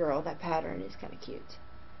boy or a girl, that pattern is kind of cute.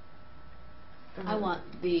 I want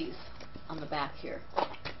these on the back here.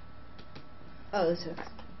 Oh, this looks.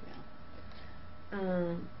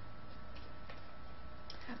 Yeah.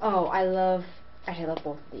 Oh, I love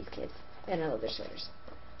both of these kids, and I love their sweaters.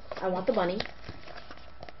 I want the bunny.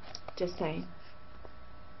 Just saying.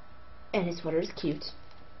 And his sweater is cute.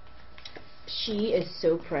 She is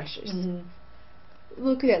so precious.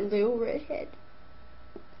 Look at that little red head.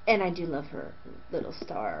 And I do love her little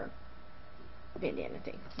star bandana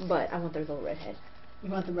thing. But I want their little red head. You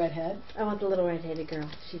want the red head? I want the little red-headed girl.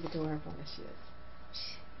 She's adorable. Yes,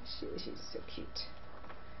 she is. She's so cute.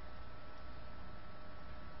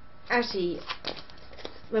 Actually,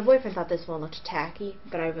 my boyfriend thought this one looked tacky,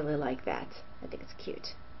 but I really like that. I think it's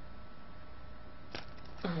cute.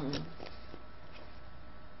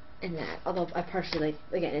 And that, although I partially like,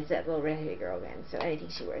 again, it's that little red-headed girl again, so anything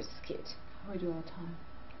she wears is cute. How do I do all the time?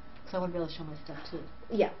 Because I want to be able to show my stuff too.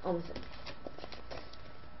 Yeah, almost.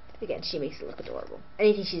 Again, she makes it look adorable.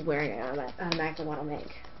 Anything she's wearing, I automatically want to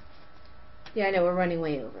make. Yeah, I know, we're running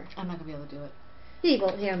way over. I'm not going to be able to do it.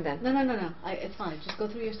 Yeah, I'm done. No. It's fine. Just go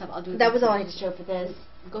through your stuff. I'll do it. That was all I had to show for this.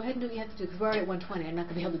 Go ahead and do what you have to do, because we're already at 120. I'm not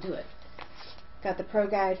going to be able to do it. Got the pro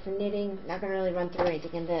guide for knitting. Not going to really run through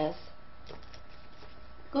anything in this.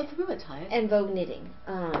 Go through it, Ty. And Vogue knitting.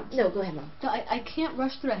 No, go ahead, Mom. No, I can't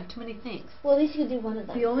rush through. I have too many things. Well, at least you can do one of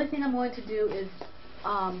them. The only thing I'm going to do is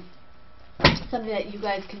something that you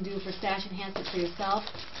guys can do for stash enhancement for yourself.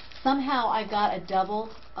 Somehow I got a double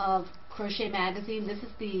of Crochet Magazine. This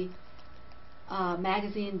is the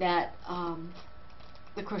magazine that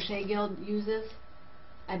the Crochet Guild uses,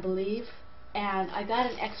 I believe. And I got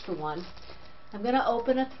an extra one. I'm going to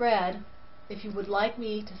open a thread. If you would like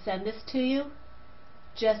me to send this to you,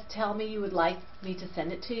 just tell me you would like me to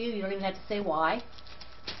send it to you. You don't even have to say why.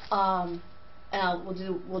 And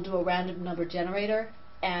we'll do a random number generator,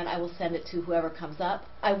 and I will send it to whoever comes up.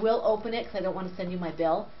 I will open it because I don't want to send you my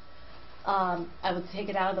bill. I would take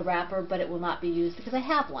it out of the wrapper, but it will not be used because I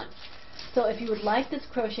have one. So if you would like this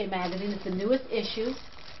Crochet Magazine, it's the newest issue.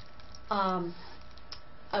 I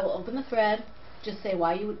will open the thread. Just say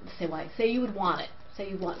why you would say you would want it. Say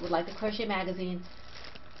you would like the Crochet Magazine.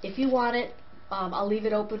 If you want it, I'll leave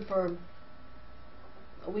it open for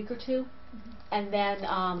a week or two, and then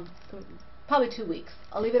probably 2 weeks.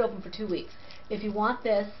 I'll leave it open for 2 weeks. If you want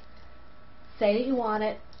this, say that you want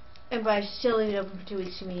it. And by she'll leave it open for 2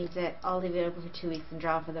 weeks, she means that I'll leave it open for 2 weeks and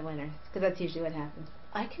draw for the winners, because that's usually what happens.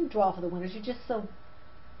 I can draw for the winners. You're just so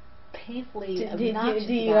painfully obnoxious.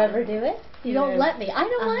 Do you ever do it? You don't let me. I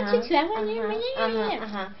don't want you to. I want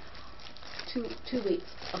you. 2 weeks.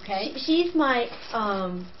 Okay. She's my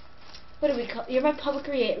what do we call? You're my public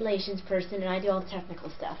relations person, and I do all the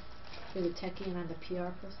technical stuff. You're the techie, and I'm the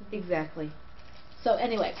PR person. Exactly. So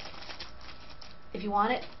anyway, if you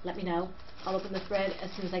want it, let me know. I'll open the thread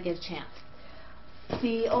as soon as I get a chance.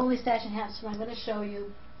 The only stash enhancement I'm going to show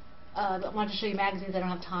you, I wanted to show you magazines. I don't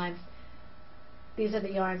have time. These are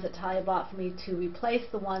the yarns that Talia bought for me to replace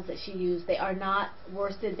the ones that she used. They are not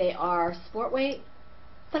worsted. They are sport weight,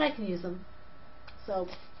 but I can use them. So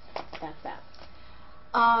that's that.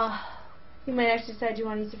 You might actually decide you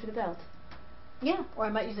want to use it for the belt. Yeah, or I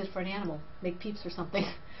might use it for an animal, make peeps or something.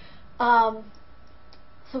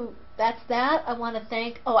 So that's that. I want to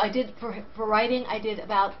thank. Oh, I did for writing. I did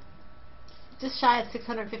about just shy of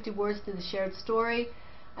 650 words to the shared story.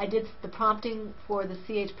 I did the prompting for the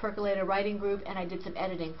CH Percolator writing group, and I did some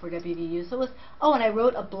editing for WVU. So it was. Oh, and I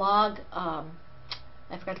wrote a blog. I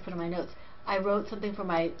forgot to put in my notes. I wrote something for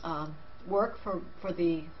my work for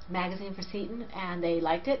the magazine for Seton, and they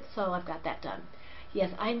liked it, so I've got that done.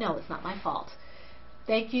 Yes, I know it's not my fault.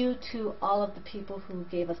 Thank you to all of the people who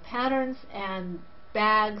gave us patterns and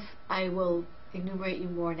bags. I will enumerate you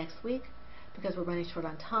more next week because we're running short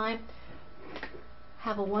on time.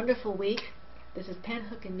 Have a wonderful week. This is Pen,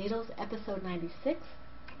 Hook, and Needles, episode 96,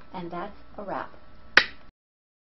 and that's a wrap.